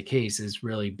that's the case is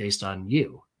really based on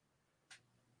you.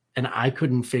 And I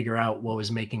couldn't figure out what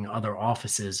was making other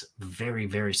offices very,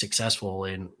 very successful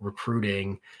in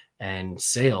recruiting and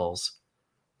sales.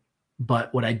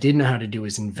 But what I didn't know how to do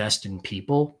is invest in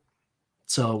people.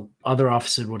 So other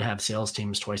offices would have sales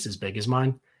teams twice as big as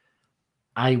mine.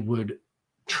 I would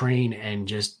train and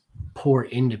just pour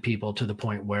into people to the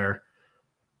point where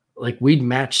like we'd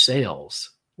match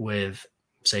sales with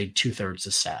say 2/3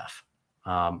 the staff.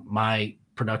 My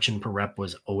production per rep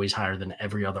was always higher than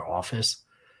every other office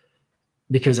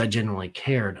because I genuinely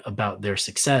cared about their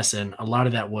success. And a lot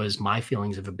of that was my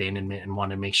feelings of abandonment and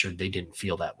wanted to make sure they didn't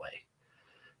feel that way.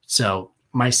 So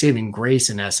my saving grace,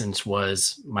 in essence,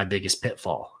 was my biggest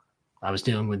pitfall. I was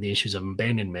dealing with the issues of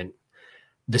abandonment.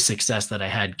 The success that I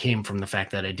had came from the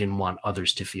fact that I didn't want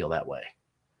others to feel that way.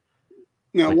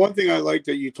 Now, one thing I like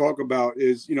that you talk about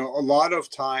is, a lot of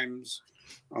times,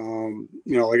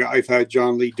 like I've had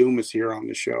John Lee Dumas here on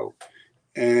the show,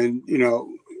 and,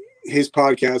 his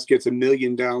podcast gets 1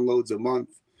 million downloads a month,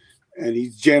 and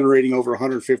he's generating over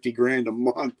 150 grand a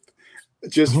month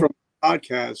just from the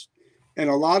podcast. And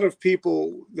a lot of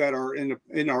people that are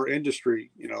in our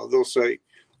industry, they'll say,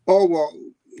 "Oh, well,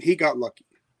 he got lucky."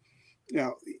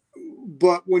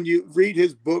 But when you read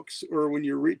his books or when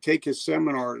you take his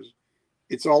seminars,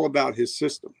 it's all about his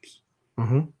systems.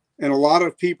 And a lot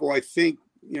of people, I think,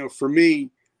 for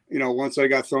me, once I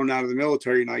got thrown out of the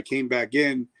military and I came back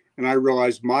in and I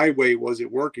realized my way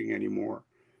wasn't working anymore,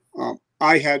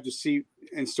 I had to see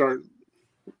and start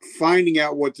finding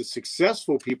out what the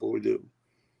successful people would do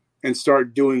and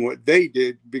start doing what they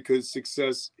did, because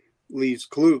success leaves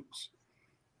clues.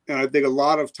 And I think a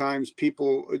lot of times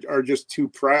people are just too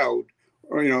proud,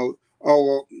 or, oh,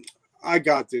 well, I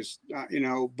got this,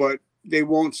 but they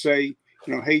won't say,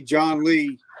 "Hey, John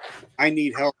Lee, I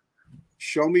need help.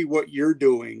 Show me what you're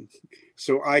doing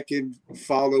so I can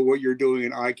follow what you're doing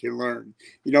and I can learn."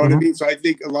 You know what I mean? So I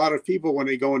think a lot of people, when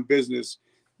they go in business,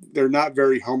 they're not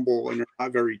very humble and they're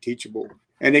not very teachable,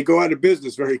 and they go out of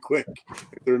business very quick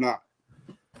if they're not.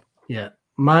 Yeah.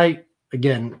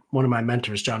 Again, one of my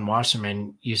mentors, John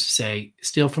Wasserman, used to say,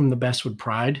 "Steal from the best with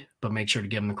pride, but make sure to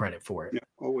give them the credit for it." Yeah,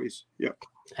 always. Yeah.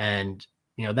 And,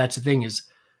 that's the thing is,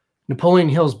 Napoleon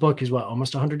Hill's book is what,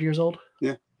 almost 100 years old?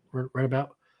 Yeah. Right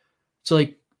about. So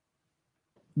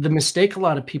the mistake a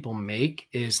lot of people make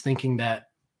is thinking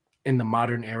that in the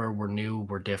modern era, we're new,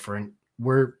 we're different.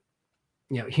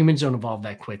 Humans don't evolve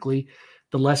that quickly.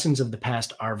 The lessons of the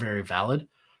past are very valid.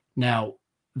 Now,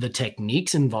 the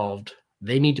techniques involved,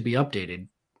 they need to be updated.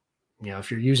 If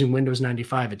you're using Windows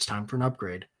 95, it's time for an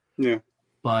upgrade. Yeah.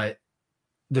 But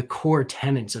the core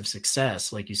tenets of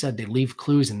success, like you said, they leave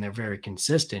clues and they're very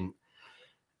consistent.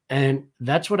 And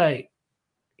that's what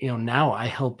now I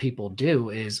help people do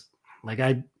is,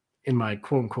 in my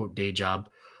quote unquote day job,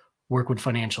 work with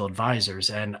financial advisors,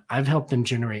 and I've helped them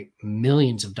generate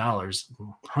millions of dollars,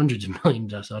 hundreds of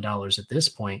millions of dollars at this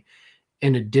point,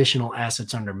 in additional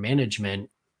assets under management,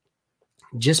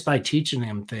 just by teaching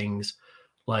them things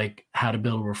like how to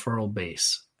build a referral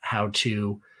base, how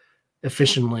to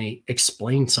efficiently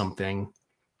explain something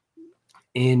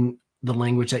in the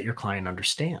language that your client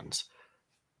understands.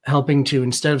 Helping to,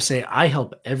 instead of say, I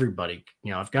help everybody,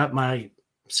 I've got my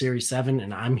Series 7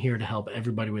 and I'm here to help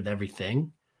everybody with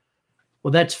everything.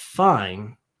 Well, that's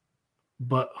fine.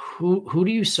 But who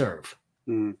do you serve?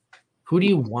 Who do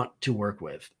you want to work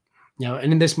with?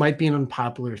 And this might be an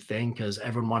unpopular thing because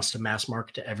everyone wants to mass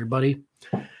market to everybody.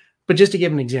 But just to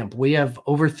give an example, we have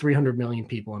over 300 million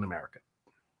people in America.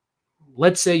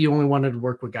 Let's say you only wanted to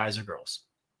work with guys or girls,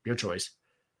 your choice.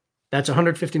 That's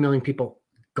 150 million people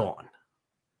gone.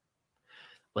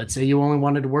 Let's say you only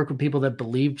wanted to work with people that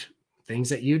believed things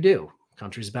that you do.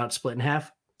 Country's about split in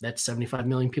half. That's 75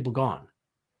 million people gone.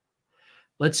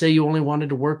 Let's say you only wanted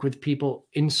to work with people,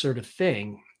 insert a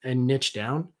thing, and niche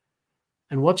down.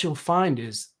 And what you'll find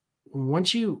is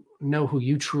once you know who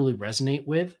you truly resonate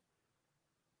with,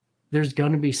 there's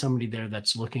going to be somebody there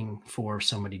that's looking for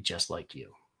somebody just like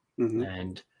you.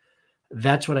 And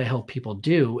that's what I help people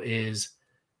do is,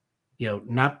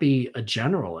 not be a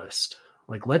generalist.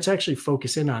 Let's actually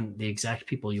focus in on the exact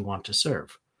people you want to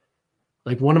serve.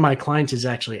 One of my clients is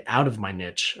actually out of my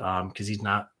niche because he's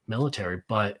not military,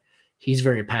 but he's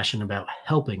very passionate about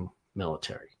helping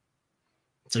military.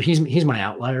 So he's my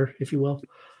outlier, if you will,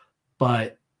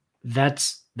 but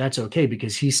that's okay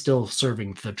because he's still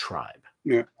serving the tribe.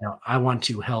 Yeah. I want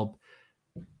to help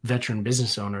veteran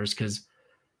business owners because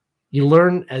you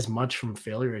learn as much from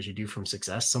failure as you do from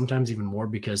success, sometimes even more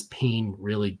because pain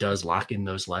really does lock in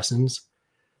those lessons.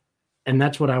 And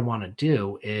that's what I want to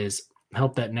do is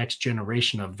help that next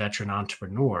generation of veteran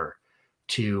entrepreneur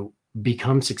to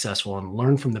become successful and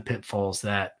learn from the pitfalls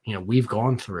that, we've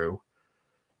gone through,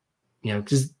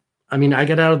 because I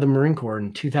got out of the Marine Corps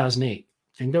in 2008.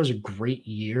 I think that was a great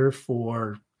year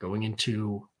for going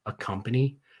into a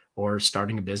company or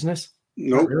starting a business.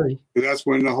 Nope. Not really. That's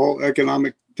when the whole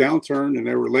economic downturn and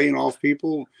they were laying off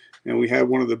people. And we had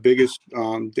one of the biggest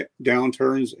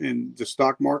downturns in the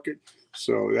stock market.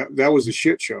 So that was a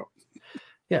shit show.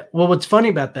 Yeah. Well, what's funny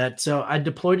about that? So I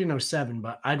deployed in 07,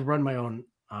 but I'd run my own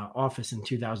office in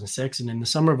 2006. And in the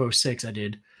summer of 06, I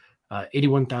did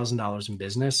 $81,000 in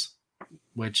business,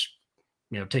 which,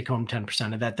 take home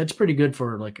 10% of that. That's pretty good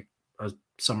for like a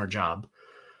summer job.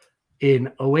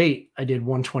 In 08, I did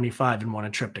 125 and won a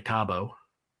trip to Cabo.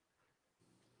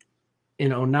 In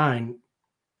 09,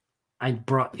 I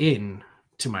brought in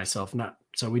to myself,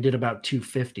 so we did about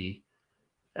 250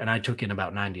 and I took in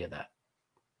about 90 of that.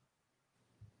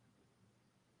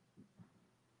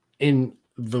 In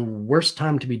the worst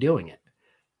time to be doing it,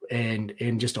 and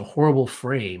in just a horrible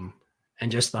frame,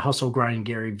 and just the hustle grind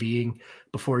Gary Vee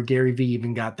before Gary Vee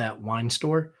even got that wine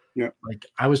store. Yeah. Like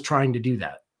I was trying to do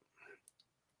that.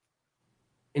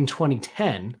 In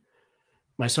 2010,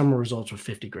 my summer results were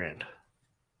 50 grand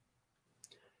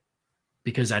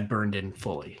because I'd burned in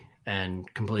fully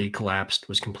and completely collapsed,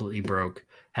 was completely broke,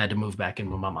 had to move back in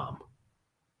with my mom.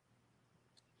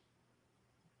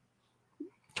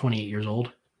 28 years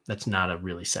old. That's not a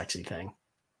really sexy thing.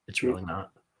 It's really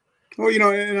not. Well,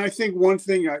 and I think one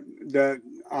thing that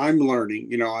I'm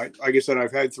learning, like I said,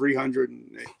 I've had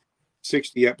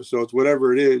 360 episodes,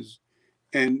 whatever it is.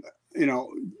 And,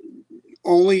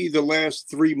 only the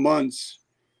last 3 months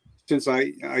since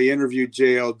I interviewed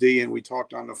JLD and we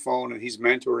talked on the phone and he's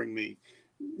mentoring me,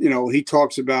 he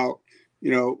talks about,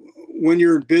 when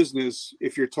you're in business,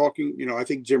 if you're talking, I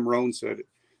think Jim Rohn said it,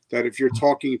 that if you're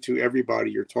talking to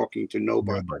everybody, you're talking to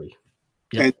nobody.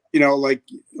 Yep. And, like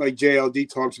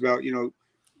JLD talks about,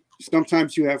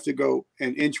 sometimes you have to go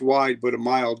an inch wide, but a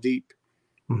mile deep,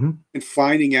 and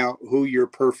finding out who your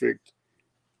perfect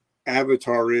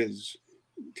avatar is.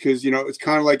 Because, it's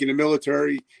kind of like in the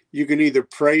military, you can either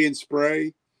pray and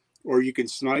spray or you can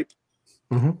snipe.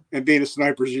 And being a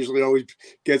sniper usually always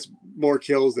gets more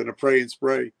kills than a pray and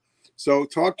spray. So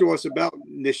talk to us about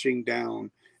niching down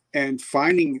and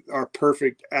finding our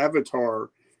perfect avatar,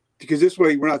 because this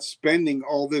way we're not spending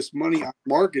all this money on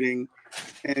marketing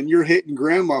and you're hitting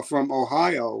grandma from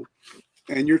Ohio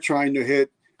and you're trying to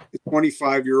hit a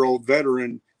 25-year-old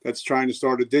veteran that's trying to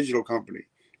start a digital company,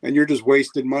 and you're just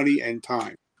wasting money and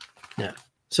time. Yeah.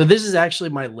 So this is actually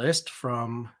my list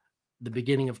from the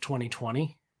beginning of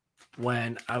 2020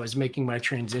 when I was making my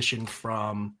transition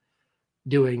from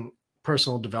doing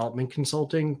personal development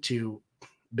consulting to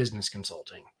business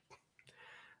consulting.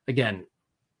 Again,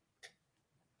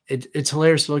 it's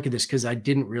hilarious to look at this because I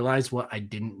didn't realize what I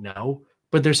didn't know,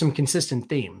 but there's some consistent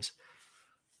themes.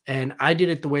 And I did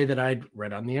it the way that I'd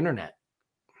read on the internet.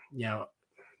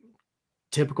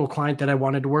 Typical client that I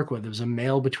wanted to work with. It was a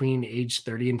male between age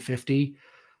 30 and 50,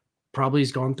 probably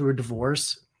has gone through a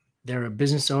divorce. They're a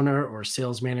business owner or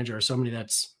sales manager or somebody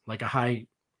that's like a high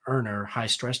earner, high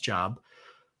stress job.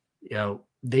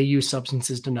 They use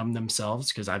substances to numb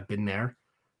themselves because I've been there.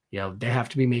 They have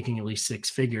to be making at least 6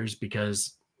 figures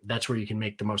because that's where you can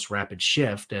make the most rapid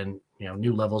shift. And,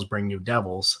 new levels bring new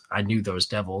devils. I knew those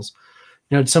devils.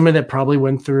 Somebody that probably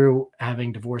went through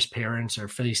having divorced parents or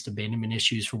faced abandonment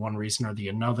issues for one reason or the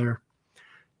another.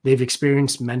 They've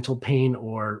experienced mental pain,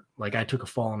 or like I took a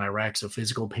fall in Iraq, so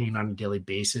physical pain on a daily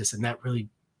basis. And that really,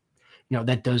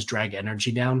 that does drag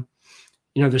energy down.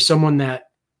 There's someone that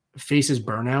faces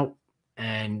burnout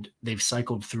and they've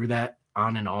cycled through that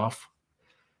on and off,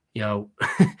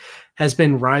 has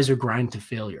been rise or grind to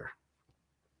failure.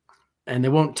 And they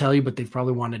won't tell you, but they've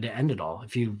probably wanted to end it all.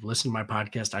 If you listen to my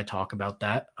podcast, I talk about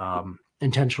that.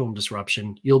 Intentional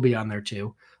disruption. You'll be on there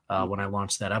too when I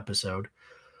launch that episode.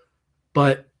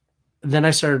 But then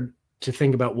I started to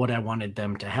think about what I wanted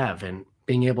them to have, and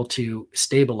being able to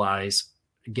stabilize,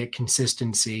 get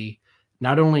consistency,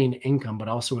 not only in income, but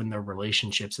also in their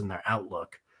relationships and their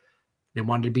outlook. They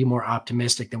wanted to be more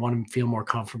optimistic. They wanted to feel more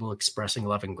comfortable expressing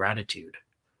love and gratitude.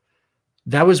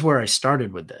 That was where I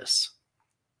started with this.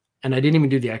 And I didn't even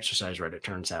do the exercise right, it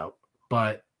turns out.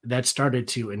 But that started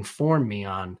to inform me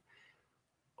on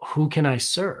who can I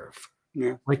serve?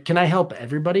 Yeah. Like, can I help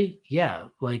everybody? Yeah.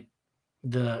 Like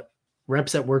the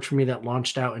reps that worked for me that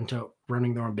launched out into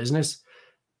running their own business,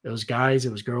 it was guys,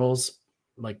 it was girls.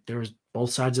 Like there was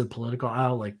both sides of the political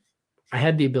aisle. Like I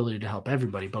had the ability to help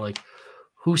everybody, but like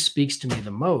who speaks to me the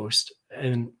most?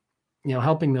 And,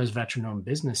 helping those veteran-owned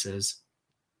businesses,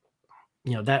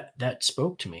 that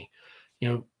spoke to me.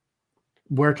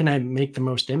 Where can I make the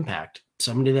most impact?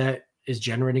 Somebody that is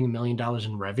generating $1 million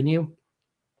in revenue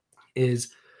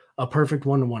is a perfect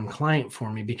one-to-one client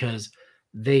for me because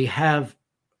they have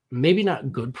maybe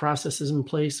not good processes in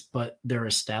place, but they're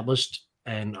established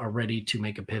and are ready to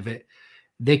make a pivot.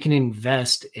 They can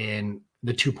invest in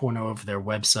the 2.0 of their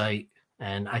website,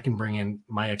 and I can bring in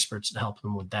my experts to help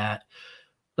them with that.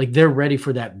 Like they're ready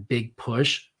for that big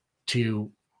push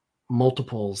to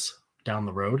multiples down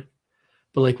the road.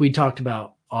 But like we talked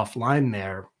about offline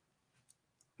there,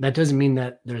 that doesn't mean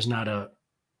that there's not a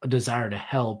desire to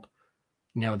help,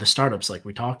 the startups like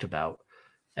we talked about.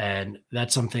 And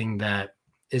that's something that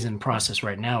is in process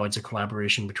right now. It's a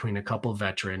collaboration between a couple of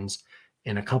veterans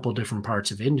in a couple different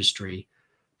parts of industry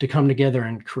to come together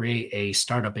and create a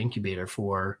startup incubator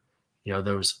for,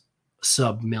 those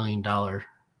sub-$1 million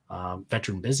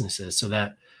veteran businesses, so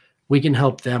that we can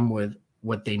help them with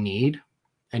what they need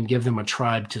and give them a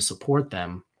tribe to support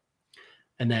them,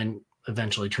 and then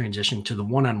eventually transition to the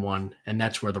one-on-one. And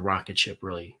that's where the rocket ship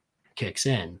really kicks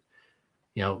in.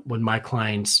 When my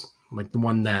clients, like the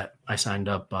one that I signed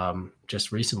up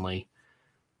just recently,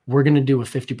 we're going to do a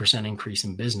 50% increase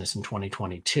in business in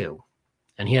 2022.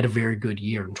 And he had a very good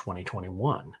year in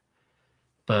 2021.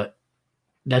 But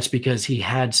that's because he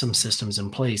had some systems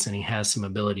in place and he has some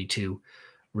ability to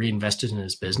reinvest it in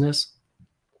his business.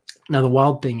 Now, the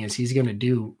wild thing is he's going to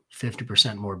do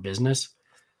 50% more business,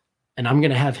 and I'm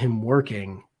going to have him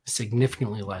working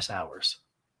significantly less hours.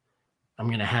 I'm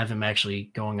going to have him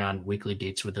actually going on weekly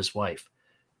dates with his wife,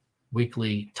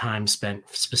 weekly time spent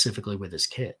specifically with his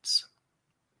kids.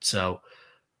 So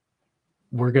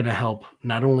we're going to help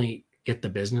not only get the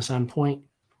business on point,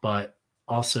 but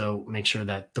also make sure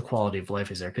that the quality of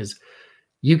life is there. Because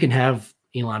you can have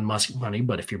Elon Musk money,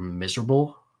 but if you're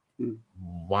miserable,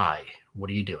 why? What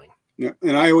are you doing? Yeah,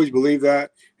 and I always believe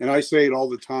that, and I say it all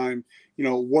the time.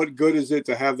 What good is it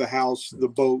to have the house, the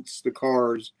boats, the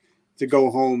cars, to go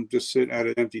home to sit at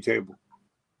an empty table?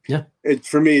 Yeah,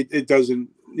 for me, it doesn't.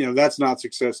 That's not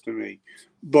success to me.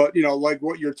 But like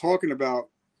what you're talking about,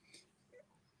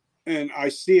 and I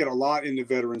see it a lot in the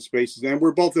veteran spaces, and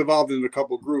we're both involved in a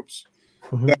couple of groups.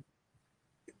 Mm-hmm. That,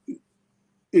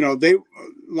 a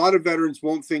lot of veterans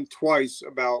won't think twice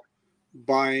about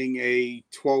buying a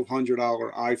 $1,200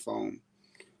 iPhone.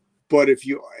 But if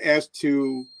you ask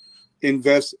to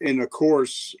invest in a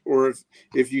course, or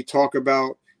if you talk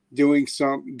about going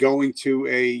to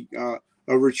a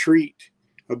retreat,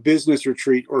 a business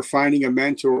retreat, or finding a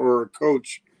mentor or a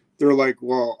coach, they're like,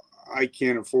 well, I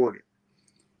can't afford it.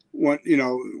 But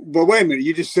wait a minute,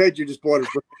 you just said you just bought a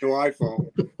brand new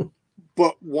iPhone.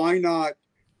 But why not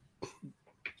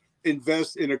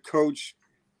invest in a coach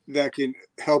that can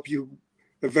help you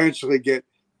eventually get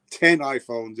 10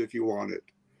 iPhones if you want it?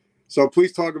 So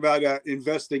please talk about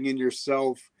investing in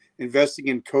yourself, investing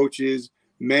in coaches,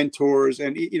 mentors,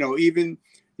 and even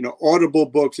Audible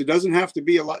books. It doesn't have to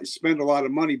be spend a lot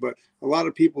of money, but a lot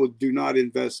of people do not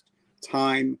invest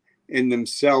time in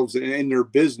themselves and in their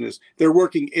business. They're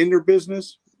working in their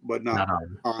business, but not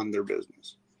on their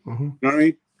business. Mm-hmm. You know what I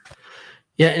mean?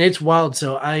 Yeah, and it's wild.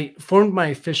 So I formed my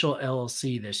official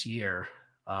LLC this year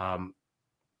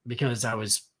because I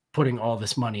was putting all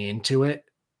this money into it,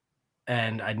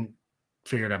 and I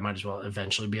figured I might as well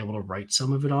eventually be able to write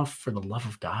some of it off for the love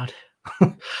of God.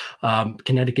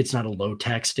 Connecticut's not a low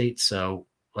tax state. So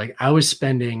like I was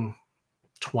spending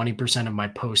 20% of my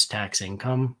post-tax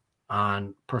income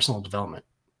on personal development.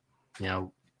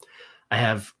 I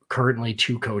have currently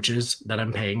 2 coaches that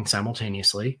I'm paying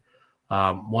simultaneously.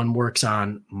 One works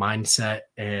on mindset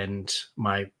and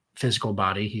my physical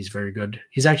body. He's very good.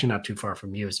 He's actually not too far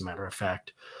from you, as a matter of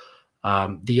fact.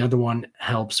 The other one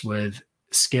helps with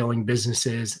scaling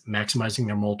businesses, maximizing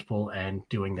their multiple, and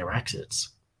doing their exits.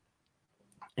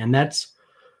 And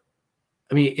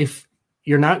if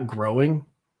you're not growing,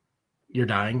 you're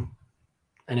dying.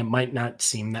 And it might not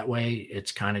seem that way.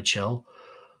 It's kind of chill.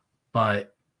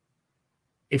 But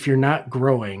if you're not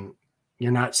growing,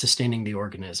 you're not sustaining the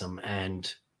organism,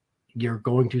 and you're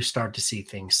going to start to see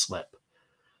things slip.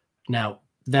 Now,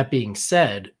 that being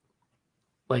said,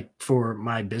 like for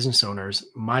my business owners,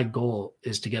 my goal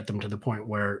is to get them to the point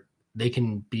where they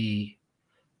can be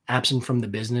absent from the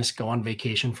business, go on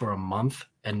vacation for a month,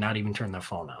 and not even turn their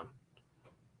phone on.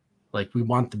 Like, we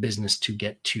want the business to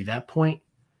get to that point,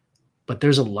 but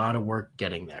there's a lot of work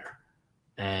getting there.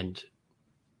 And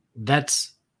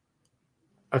that's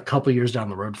a couple years down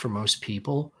the road for most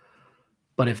people.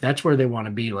 But if that's where they want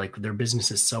to be, like their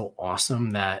business is so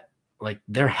awesome that like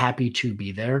they're happy to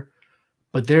be there,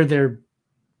 but they're there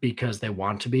because they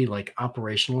want to be, like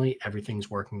operationally, everything's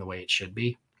working the way it should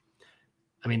be.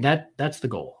 I mean, that's the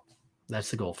goal.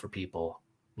 That's the goal for people,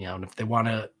 and if they want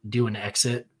to do an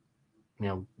exit,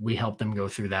 we help them go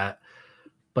through that.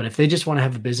 But if they just want to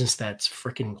have a business that's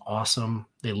freaking awesome,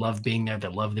 they love being there, they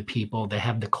love the people, they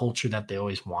have the culture that they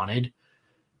always wanted,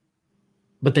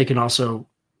 but they can also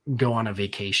go on a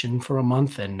vacation for a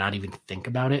month and not even think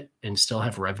about it and still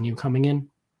have revenue coming in.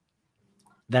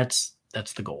 That's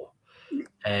the goal.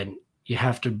 And you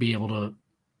have to be able to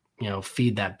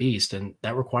feed that beast. And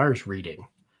that requires reading.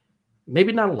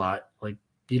 Maybe not a lot. Like,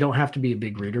 you don't have to be a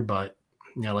big reader, but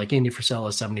like Andy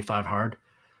Frisella, 75 hard.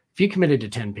 If you committed to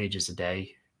 10 pages a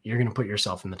day, you're going to put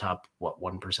yourself in the top,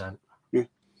 1%? Yeah.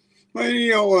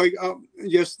 Well, like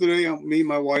yesterday, me and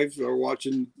my wife are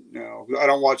watching. I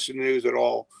don't watch the news at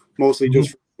all, mostly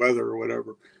just for weather or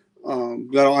whatever.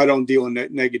 I don't deal in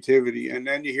negativity. And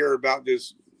then you hear about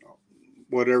this,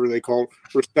 whatever they call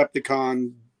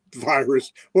Recepticon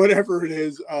virus, whatever it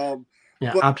is.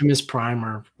 Optimus Prime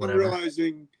or whatever. I'm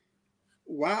realizing,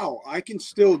 wow, I can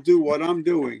still do what I'm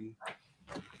doing,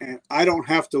 and I don't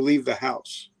have to leave the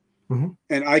house. Mm-hmm.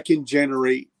 And I can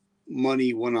generate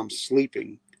money when I'm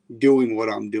sleeping, doing what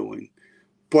I'm doing.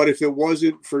 But if it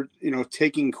wasn't for,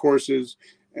 taking courses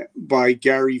by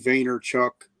Gary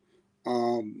Vaynerchuk,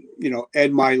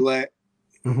 Ed Milet,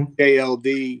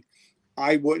 JLD,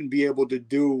 I wouldn't be able to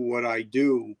do what I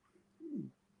do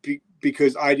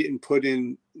because I didn't put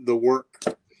in the work.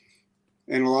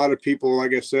 And a lot of people,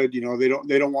 like I said, they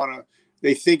don't want to,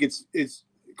 they think it's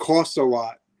costs a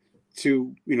lot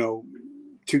to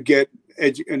get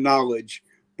knowledge,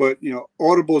 but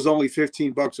Audible is only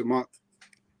 $15 a month,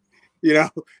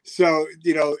 so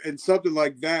and something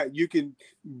like that, you can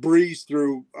breeze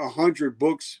through 100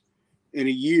 books in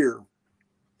a year,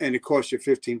 and it costs you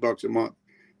 $15 a month.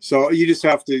 So you just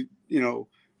have to,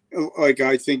 like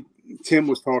I think Tim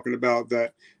was talking about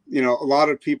that, a lot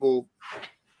of people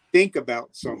think about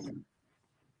something,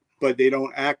 but they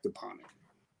don't act upon it.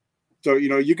 So,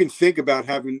 you can think about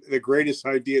having the greatest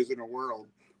ideas in the world,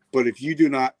 but if you do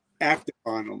not act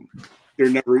upon them,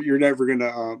 you're never going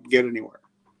to get anywhere.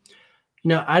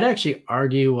 I'd actually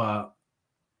argue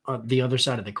the other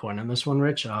side of the coin on this one,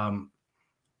 Rich.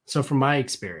 So from my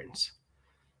experience,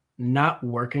 not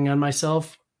working on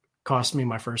myself cost me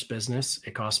my first business.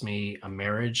 It cost me a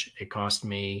marriage. It cost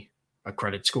me a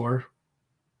credit score.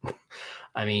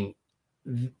 I mean,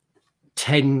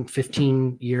 10,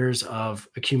 15 years of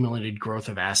accumulated growth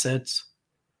of assets.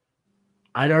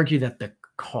 I'd argue that the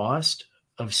cost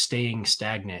of staying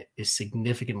stagnant is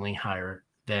significantly higher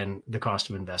than the cost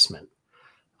of investment.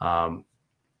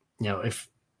 If,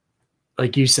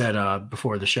 like you said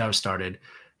before the show started,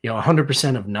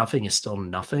 100% of nothing is still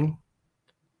nothing.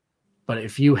 But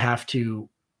if you have to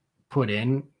put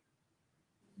in,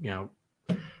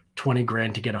 20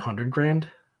 grand to get 100 grand,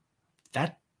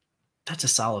 that's a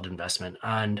solid investment.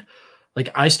 And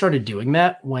like, I started doing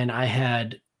that when I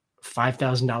had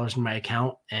 $5,000 in my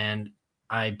account and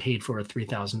I paid for a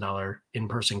 $3,000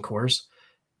 in-person course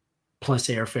plus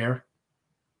airfare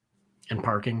and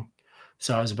parking.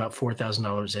 So I was about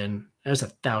 $4,000 in. It was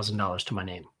 $1,000 to my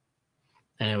name.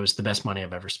 And it was the best money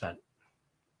I've ever spent.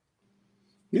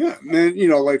 Yeah, man.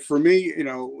 Like for me,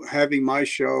 having my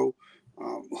show,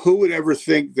 who would ever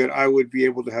think that I would be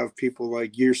able to have people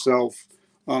like yourself,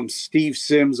 Steve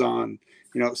Sims on,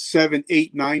 7,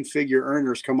 8, 9-figure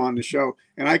earners come on the show,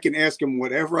 and I can ask them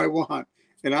whatever I want.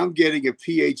 And I'm getting a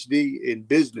PhD in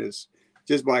business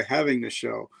just by having the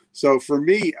show. So for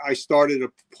me, I started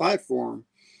a platform,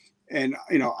 and,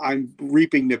 I'm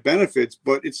reaping the benefits,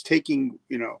 but it's taking,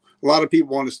 a lot of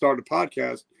people want to start a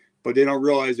podcast, but they don't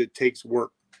realize it takes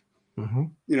work.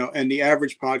 Mm-hmm. And the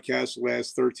average podcast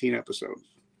lasts 13 episodes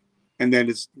and then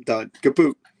it's done.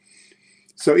 Kaput.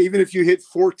 So even if you hit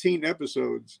 14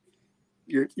 episodes,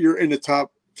 you're in the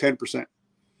top 10%.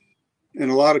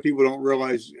 And a lot of people don't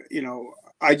realize,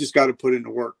 I just got to put in the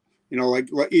work,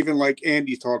 even like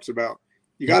Andy talks about,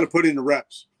 you got to put in the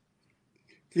reps.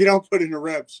 If you don't put in the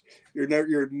reps,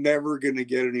 you're never going to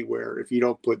get anywhere if you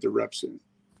don't put the reps in.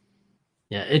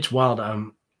 Yeah, it's wild.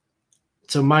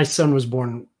 So my son was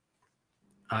born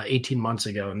 18 months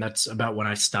ago, and that's about when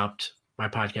I stopped my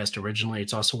podcast originally.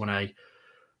 It's also when I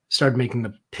started making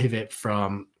the pivot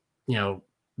from,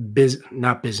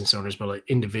 not business owners, but like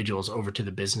individuals over to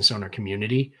the business owner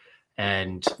community.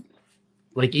 And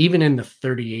like, even in the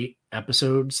 38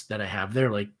 episodes that I have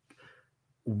there, like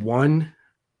one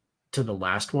to the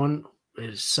last one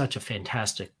is such a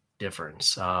fantastic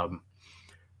difference. And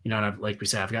I've, like we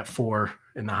said, I've got 4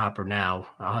 in the hopper now.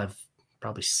 I'll have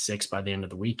probably 6 by the end of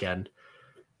the weekend.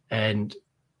 And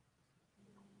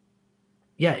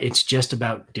yeah, it's just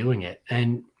about doing it.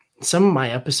 And some of my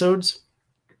episodes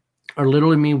are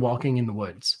literally me walking in the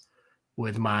woods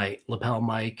with my lapel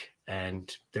mic,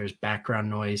 and there's background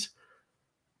noise.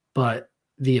 But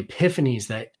the epiphanies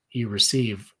that you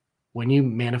receive when you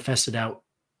manifest it out,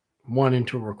 1,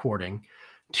 into a recording,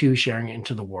 2, sharing it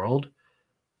into the world,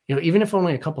 even if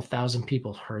only a couple thousand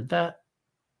people heard that,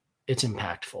 it's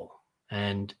impactful.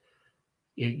 And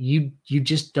you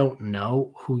just don't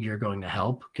know who you're going to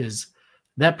help, because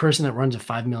that person that runs a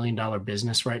 $5 million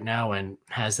business right now and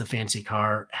has the fancy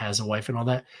car, has a wife and all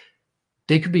that,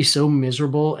 they could be so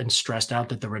miserable and stressed out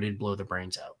that they're ready to blow their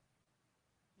brains out.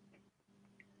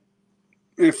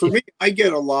 And for me, I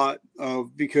get a lot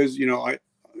of, because,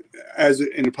 as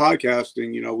in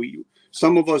podcasting,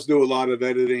 some of us do a lot of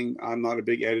editing. I'm not a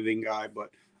big editing guy, but,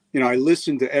 I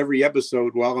listen to every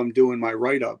episode while I'm doing my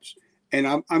write-ups,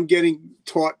 and I'm getting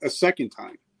taught a second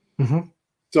time. Mm-hmm.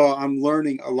 So I'm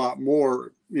learning a lot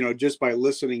more, just by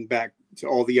listening back to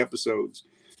all the episodes.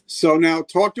 So now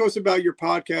talk to us about your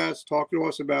podcast, talk to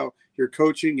us about your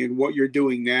coaching and what you're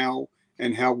doing now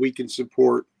and how we can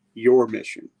support your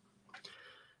mission.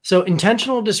 So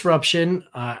Intentional Disruption,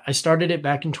 I started it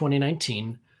back in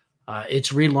 2019.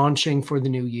 It's relaunching for the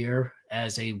new year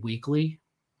as a weekly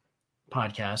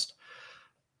podcast.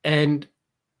 And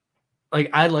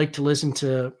I like to listen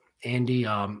to Andy.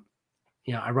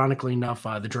 Ironically enough,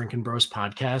 the Drinking Bros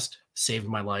podcast saved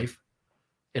my life.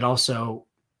 It also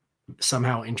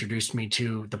somehow introduced me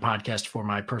to the podcast for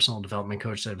my personal development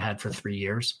coach that I've had for 3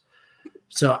 years.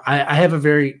 So I have a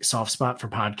very soft spot for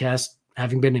podcasts.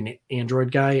 Having been an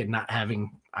Android guy and not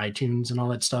having iTunes and all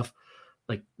that stuff,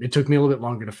 it took me a little bit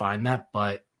longer to find that.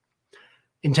 But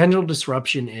Intentional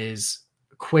Disruption is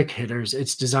quick hitters.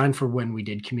 It's designed for when we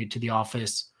did commute to the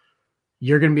office.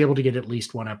 You're going to be able to get at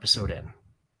least one episode in.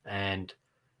 And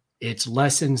it's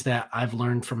lessons that I've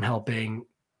learned from helping,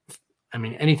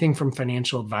 anything from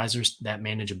financial advisors that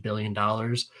manage $1 billion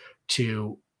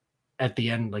to, at the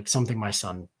end, something my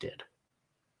son did.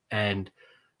 And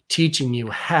teaching you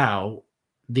how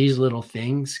these little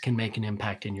things can make an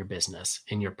impact in your business,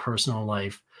 in your personal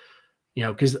life.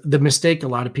 Because the mistake a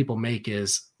lot of people make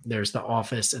is there's the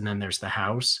office and then there's the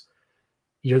house.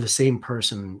 You're the same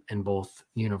person in both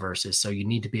universes. So you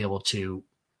need to be able to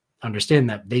understand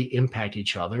that they impact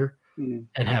each other and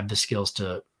have the skills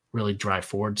to really drive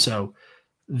forward. So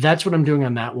that's what I'm doing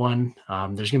on that one.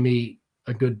 There's going to be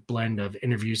a good blend of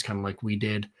interviews, kind of like we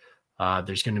did.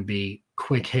 There's going to be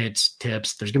quick hits,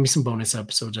 tips. There's going to be some bonus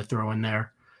episodes I throw in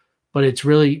there, but it's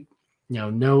really,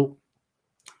 no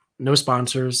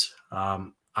sponsors.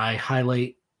 I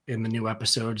highlight in the new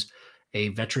episodes a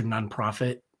veteran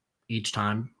nonprofit each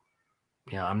time.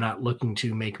 I'm not looking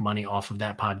to make money off of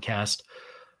that podcast,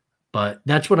 but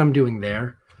that's what I'm doing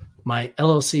there. My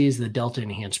LLC is the Delta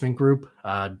Enhancement Group.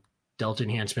 Delta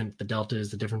Enhancement, the Delta is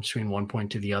the difference between one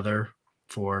point to the other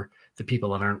for the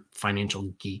people that aren't financial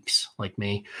geeks like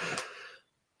me.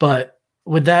 But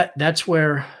with that, that's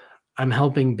where I'm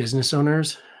helping business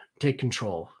owners take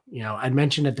control. I'd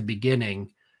mentioned at the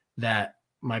beginning that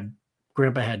my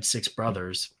grandpa had 6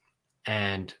 brothers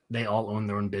and they all own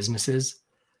their own businesses.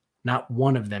 Not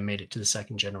one of them made it to the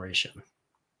second generation.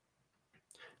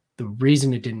 The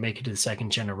reason it didn't make it to the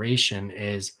second generation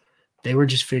is they were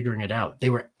just figuring it out. They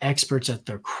were experts at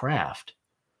their craft,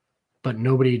 but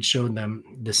nobody had shown them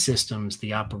the systems,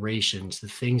 the operations, the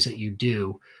things that you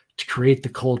do to create the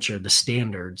culture, the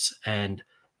standards, and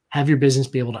have your business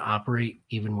be able to operate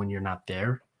even when you're not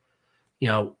there.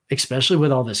 Especially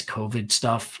with all this COVID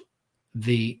stuff,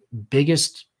 the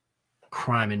biggest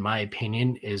crime, in my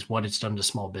opinion, is what it's done to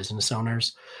small business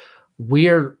owners.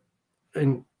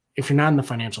 And if you're not in the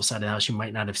financial side of the house, you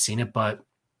might not have seen it, but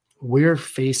we're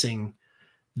facing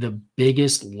the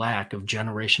biggest lack of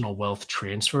generational wealth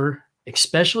transfer,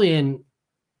 especially in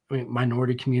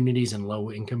minority communities and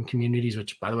low income communities,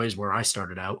 which, by the way, is where I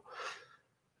started out.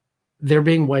 They're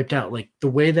being wiped out. The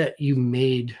way that you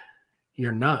made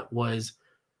your nut was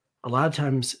a lot of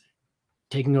times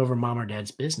taking over mom or dad's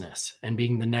business and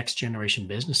being the next generation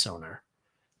business owner.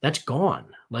 That's gone.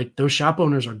 Those shop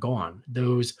owners are gone.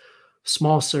 Those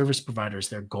small service providers,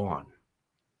 they're gone.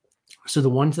 So the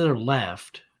ones that are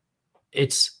left,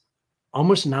 it's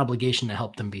almost an obligation to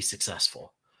help them be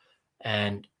successful.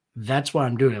 And that's why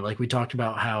I'm doing it. We talked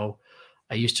about how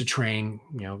I used to train,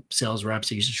 sales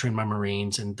reps. I used to train my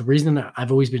Marines. And the reason that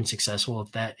I've always been successful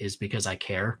at that is because I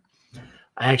care.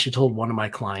 I actually told one of my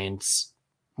clients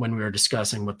when we were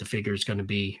discussing what the figure is going to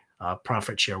be,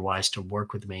 profit share wise, to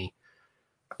work with me.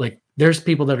 There's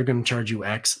people that are going to charge you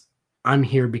X. I'm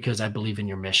here because I believe in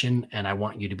your mission and I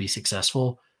want you to be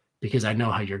successful because I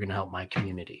know how you're going to help my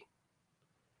community.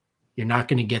 You're not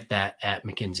going to get that at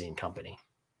McKinsey & Company.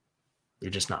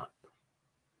 You're just not.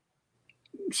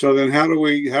 So then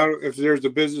if there's a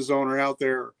business owner out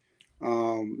there,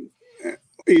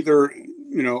 either,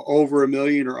 over $1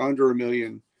 million or under $1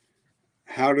 million,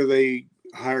 how do they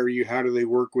hire you? How do they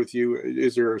work with you?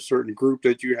 Is there a certain group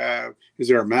that you have? Is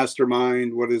there a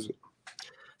mastermind? What is it?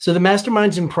 So the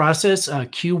mastermind's in process.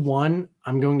 Q1,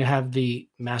 I'm going to have the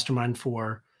mastermind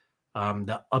for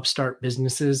the upstart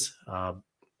businesses.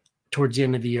 towards the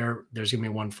end of the year, there's going to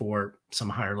be one for some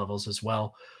higher levels as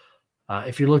well.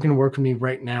 If you're looking to work with me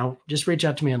right now, just reach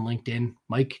out to me on LinkedIn,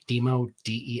 Mike Demo,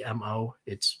 Demo.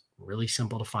 It's really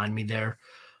simple to find me there.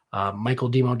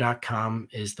 michaeldemo.com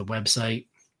is the website.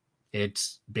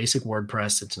 It's basic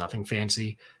WordPress. It's nothing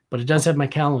fancy, but it does have my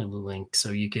calendar link,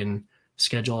 so you can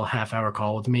schedule a half-hour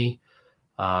call with me.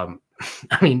 I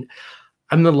mean,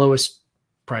 I'm the lowest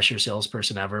pressure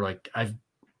salesperson ever. Like I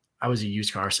was a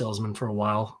used car salesman for a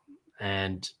while,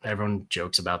 and everyone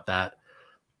jokes about that.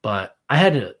 But I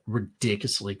had a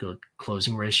ridiculously good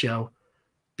closing ratio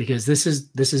because this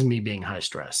is me being high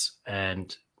stress.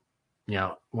 And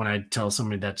when I tell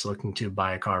somebody that's looking to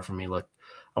buy a car from me, look,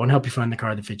 I want to help you find the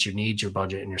car that fits your needs, your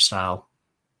budget, and your style.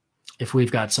 If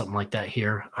we've got something like that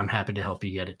here, I'm happy to help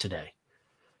you get it today.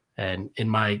 And in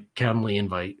my Calendly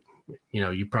invite,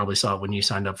 you probably saw it when you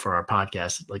signed up for our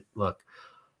podcast. Like, look,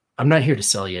 I'm not here to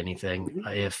sell you anything.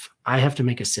 If I have to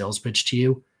make a sales pitch to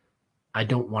you, I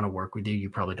don't want to work with you. You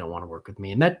probably don't want to work with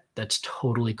me. And that's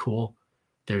totally cool.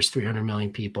 There's 300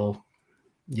 million people.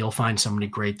 You'll find somebody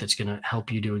great that's going to help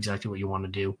you do exactly what you want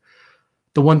to do.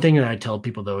 The one thing that I tell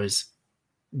people, though, is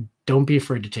don't be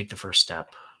afraid to take the first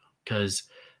step, because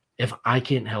if I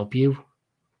can't help you,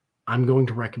 I'm going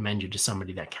to recommend you to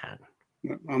somebody that can.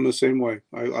 I'm the same way.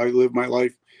 I live my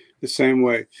life the same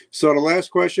way. So the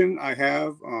last question I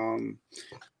have,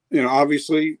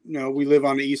 obviously, we live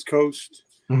on the East Coast,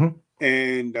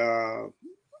 and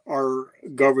our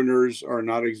governors are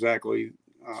not exactly,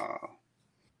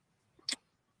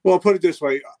 well, put it this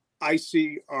way. I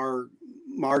see our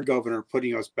governor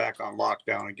putting us back on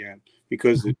lockdown again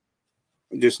because of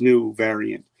this new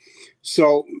variant.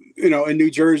 So, in New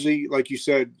Jersey, like you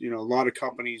said, a lot of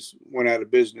companies went out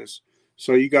of business.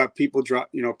 So you got people,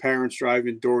 parents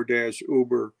driving DoorDash,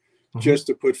 Uber, just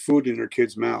to put food in their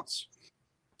kids' mouths.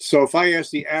 So if I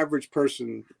ask the average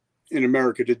person in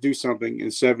America to do something in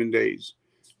 7 days,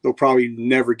 they'll probably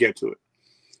never get to it.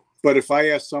 But if I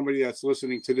ask somebody that's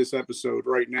listening to this episode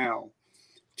right now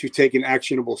to take an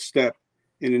actionable step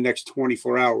in the next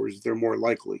 24 hours, they're more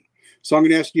likely. So I'm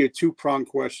going to ask you a two-pronged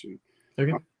question.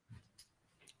 Okay.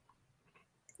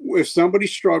 If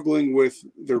somebody's struggling with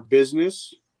their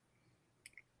business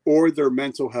or their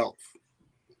mental health,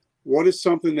 what is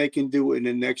something they can do in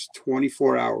the next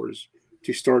 24 hours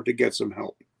to start to get some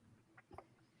help?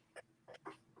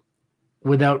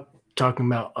 Without talking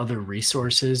about other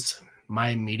resources, my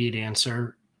immediate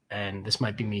answer, and this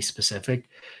might be me specific,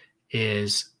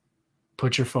 is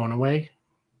put your phone away,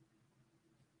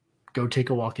 go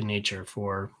take a walk in nature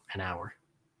for an hour,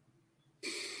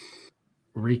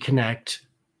 reconnect,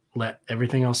 let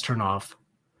everything else turn off.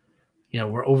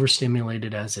 We're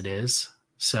overstimulated as it is.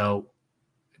 So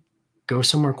go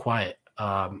somewhere quiet.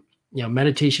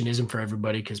 Meditation isn't for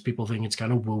everybody because people think it's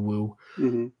kind of woo-woo.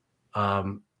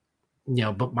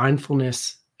 But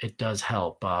mindfulness, it does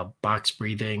help. Box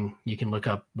breathing, you can look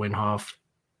up Wim Hof,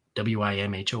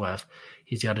 Wimhof.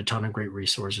 He's got a ton of great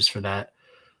resources for that.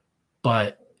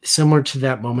 But similar to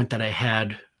that moment that I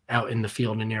had out in the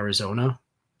field in Arizona,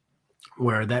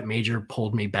 where that major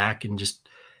pulled me back and just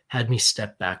had me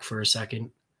step back for a second,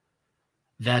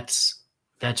 that's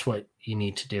what you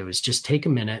need to do, is just take a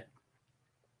minute,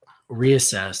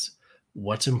 reassess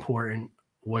what's important,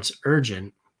 what's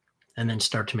urgent, and then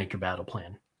start to make your battle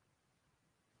plan.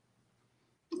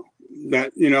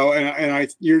 That,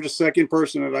 you're the second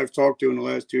person that I've talked to in the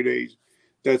last 2 days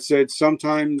that said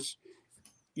sometimes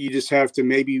you just have to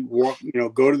maybe walk,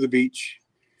 go to the beach,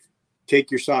 take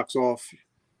your socks off,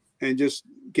 and just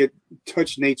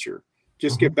touch nature.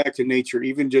 Just get back to nature,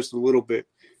 even just a little bit,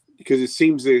 because it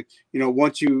seems that,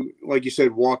 once you, like you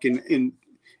said, walk in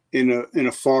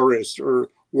a forest or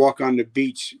walk on the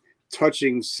beach,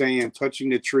 touching sand, touching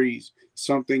the trees,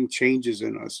 something changes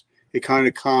in us. It kind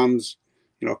of calms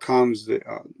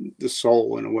the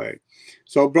soul in a way.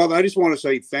 So, brother, I just want to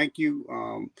say thank you.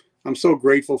 I'm so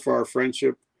grateful for our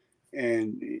friendship,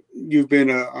 and you've been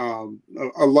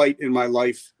a light in my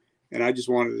life. And I just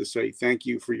wanted to say thank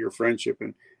you for your friendship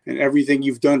and everything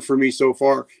you've done for me so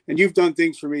far. And you've done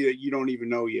things for me that you don't even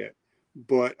know yet.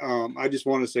 But I just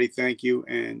want to say thank you.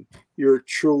 And you're a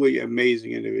truly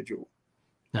amazing individual.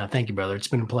 No, thank you, brother. It's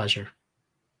been a pleasure.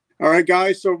 All right,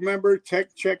 guys. So remember,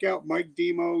 check out Mike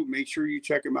Demo. Make sure you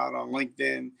check him out on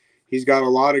LinkedIn. He's got a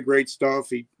lot of great stuff.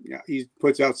 He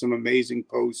puts out some amazing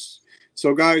posts.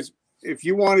 So, guys, if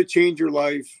you want to change your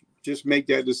life, just make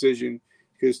that decision.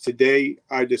 Because today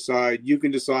you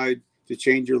can decide to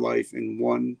change your life in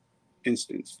one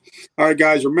instance. All right,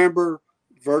 guys, remember,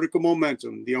 vertical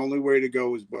momentum. The only way to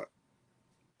go is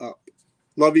up.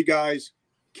 Love you guys.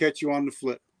 Catch you on the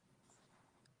flip.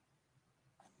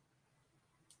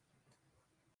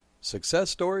 Success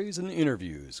stories and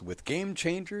interviews with game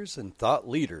changers and thought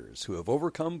leaders who have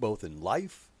overcome both in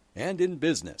life and in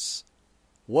business.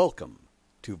 Welcome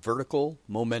to Vertical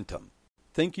Momentum.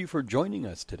 Thank you for joining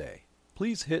us today.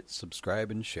 Please hit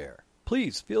subscribe and share.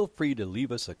 Please feel free to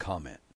leave us a comment.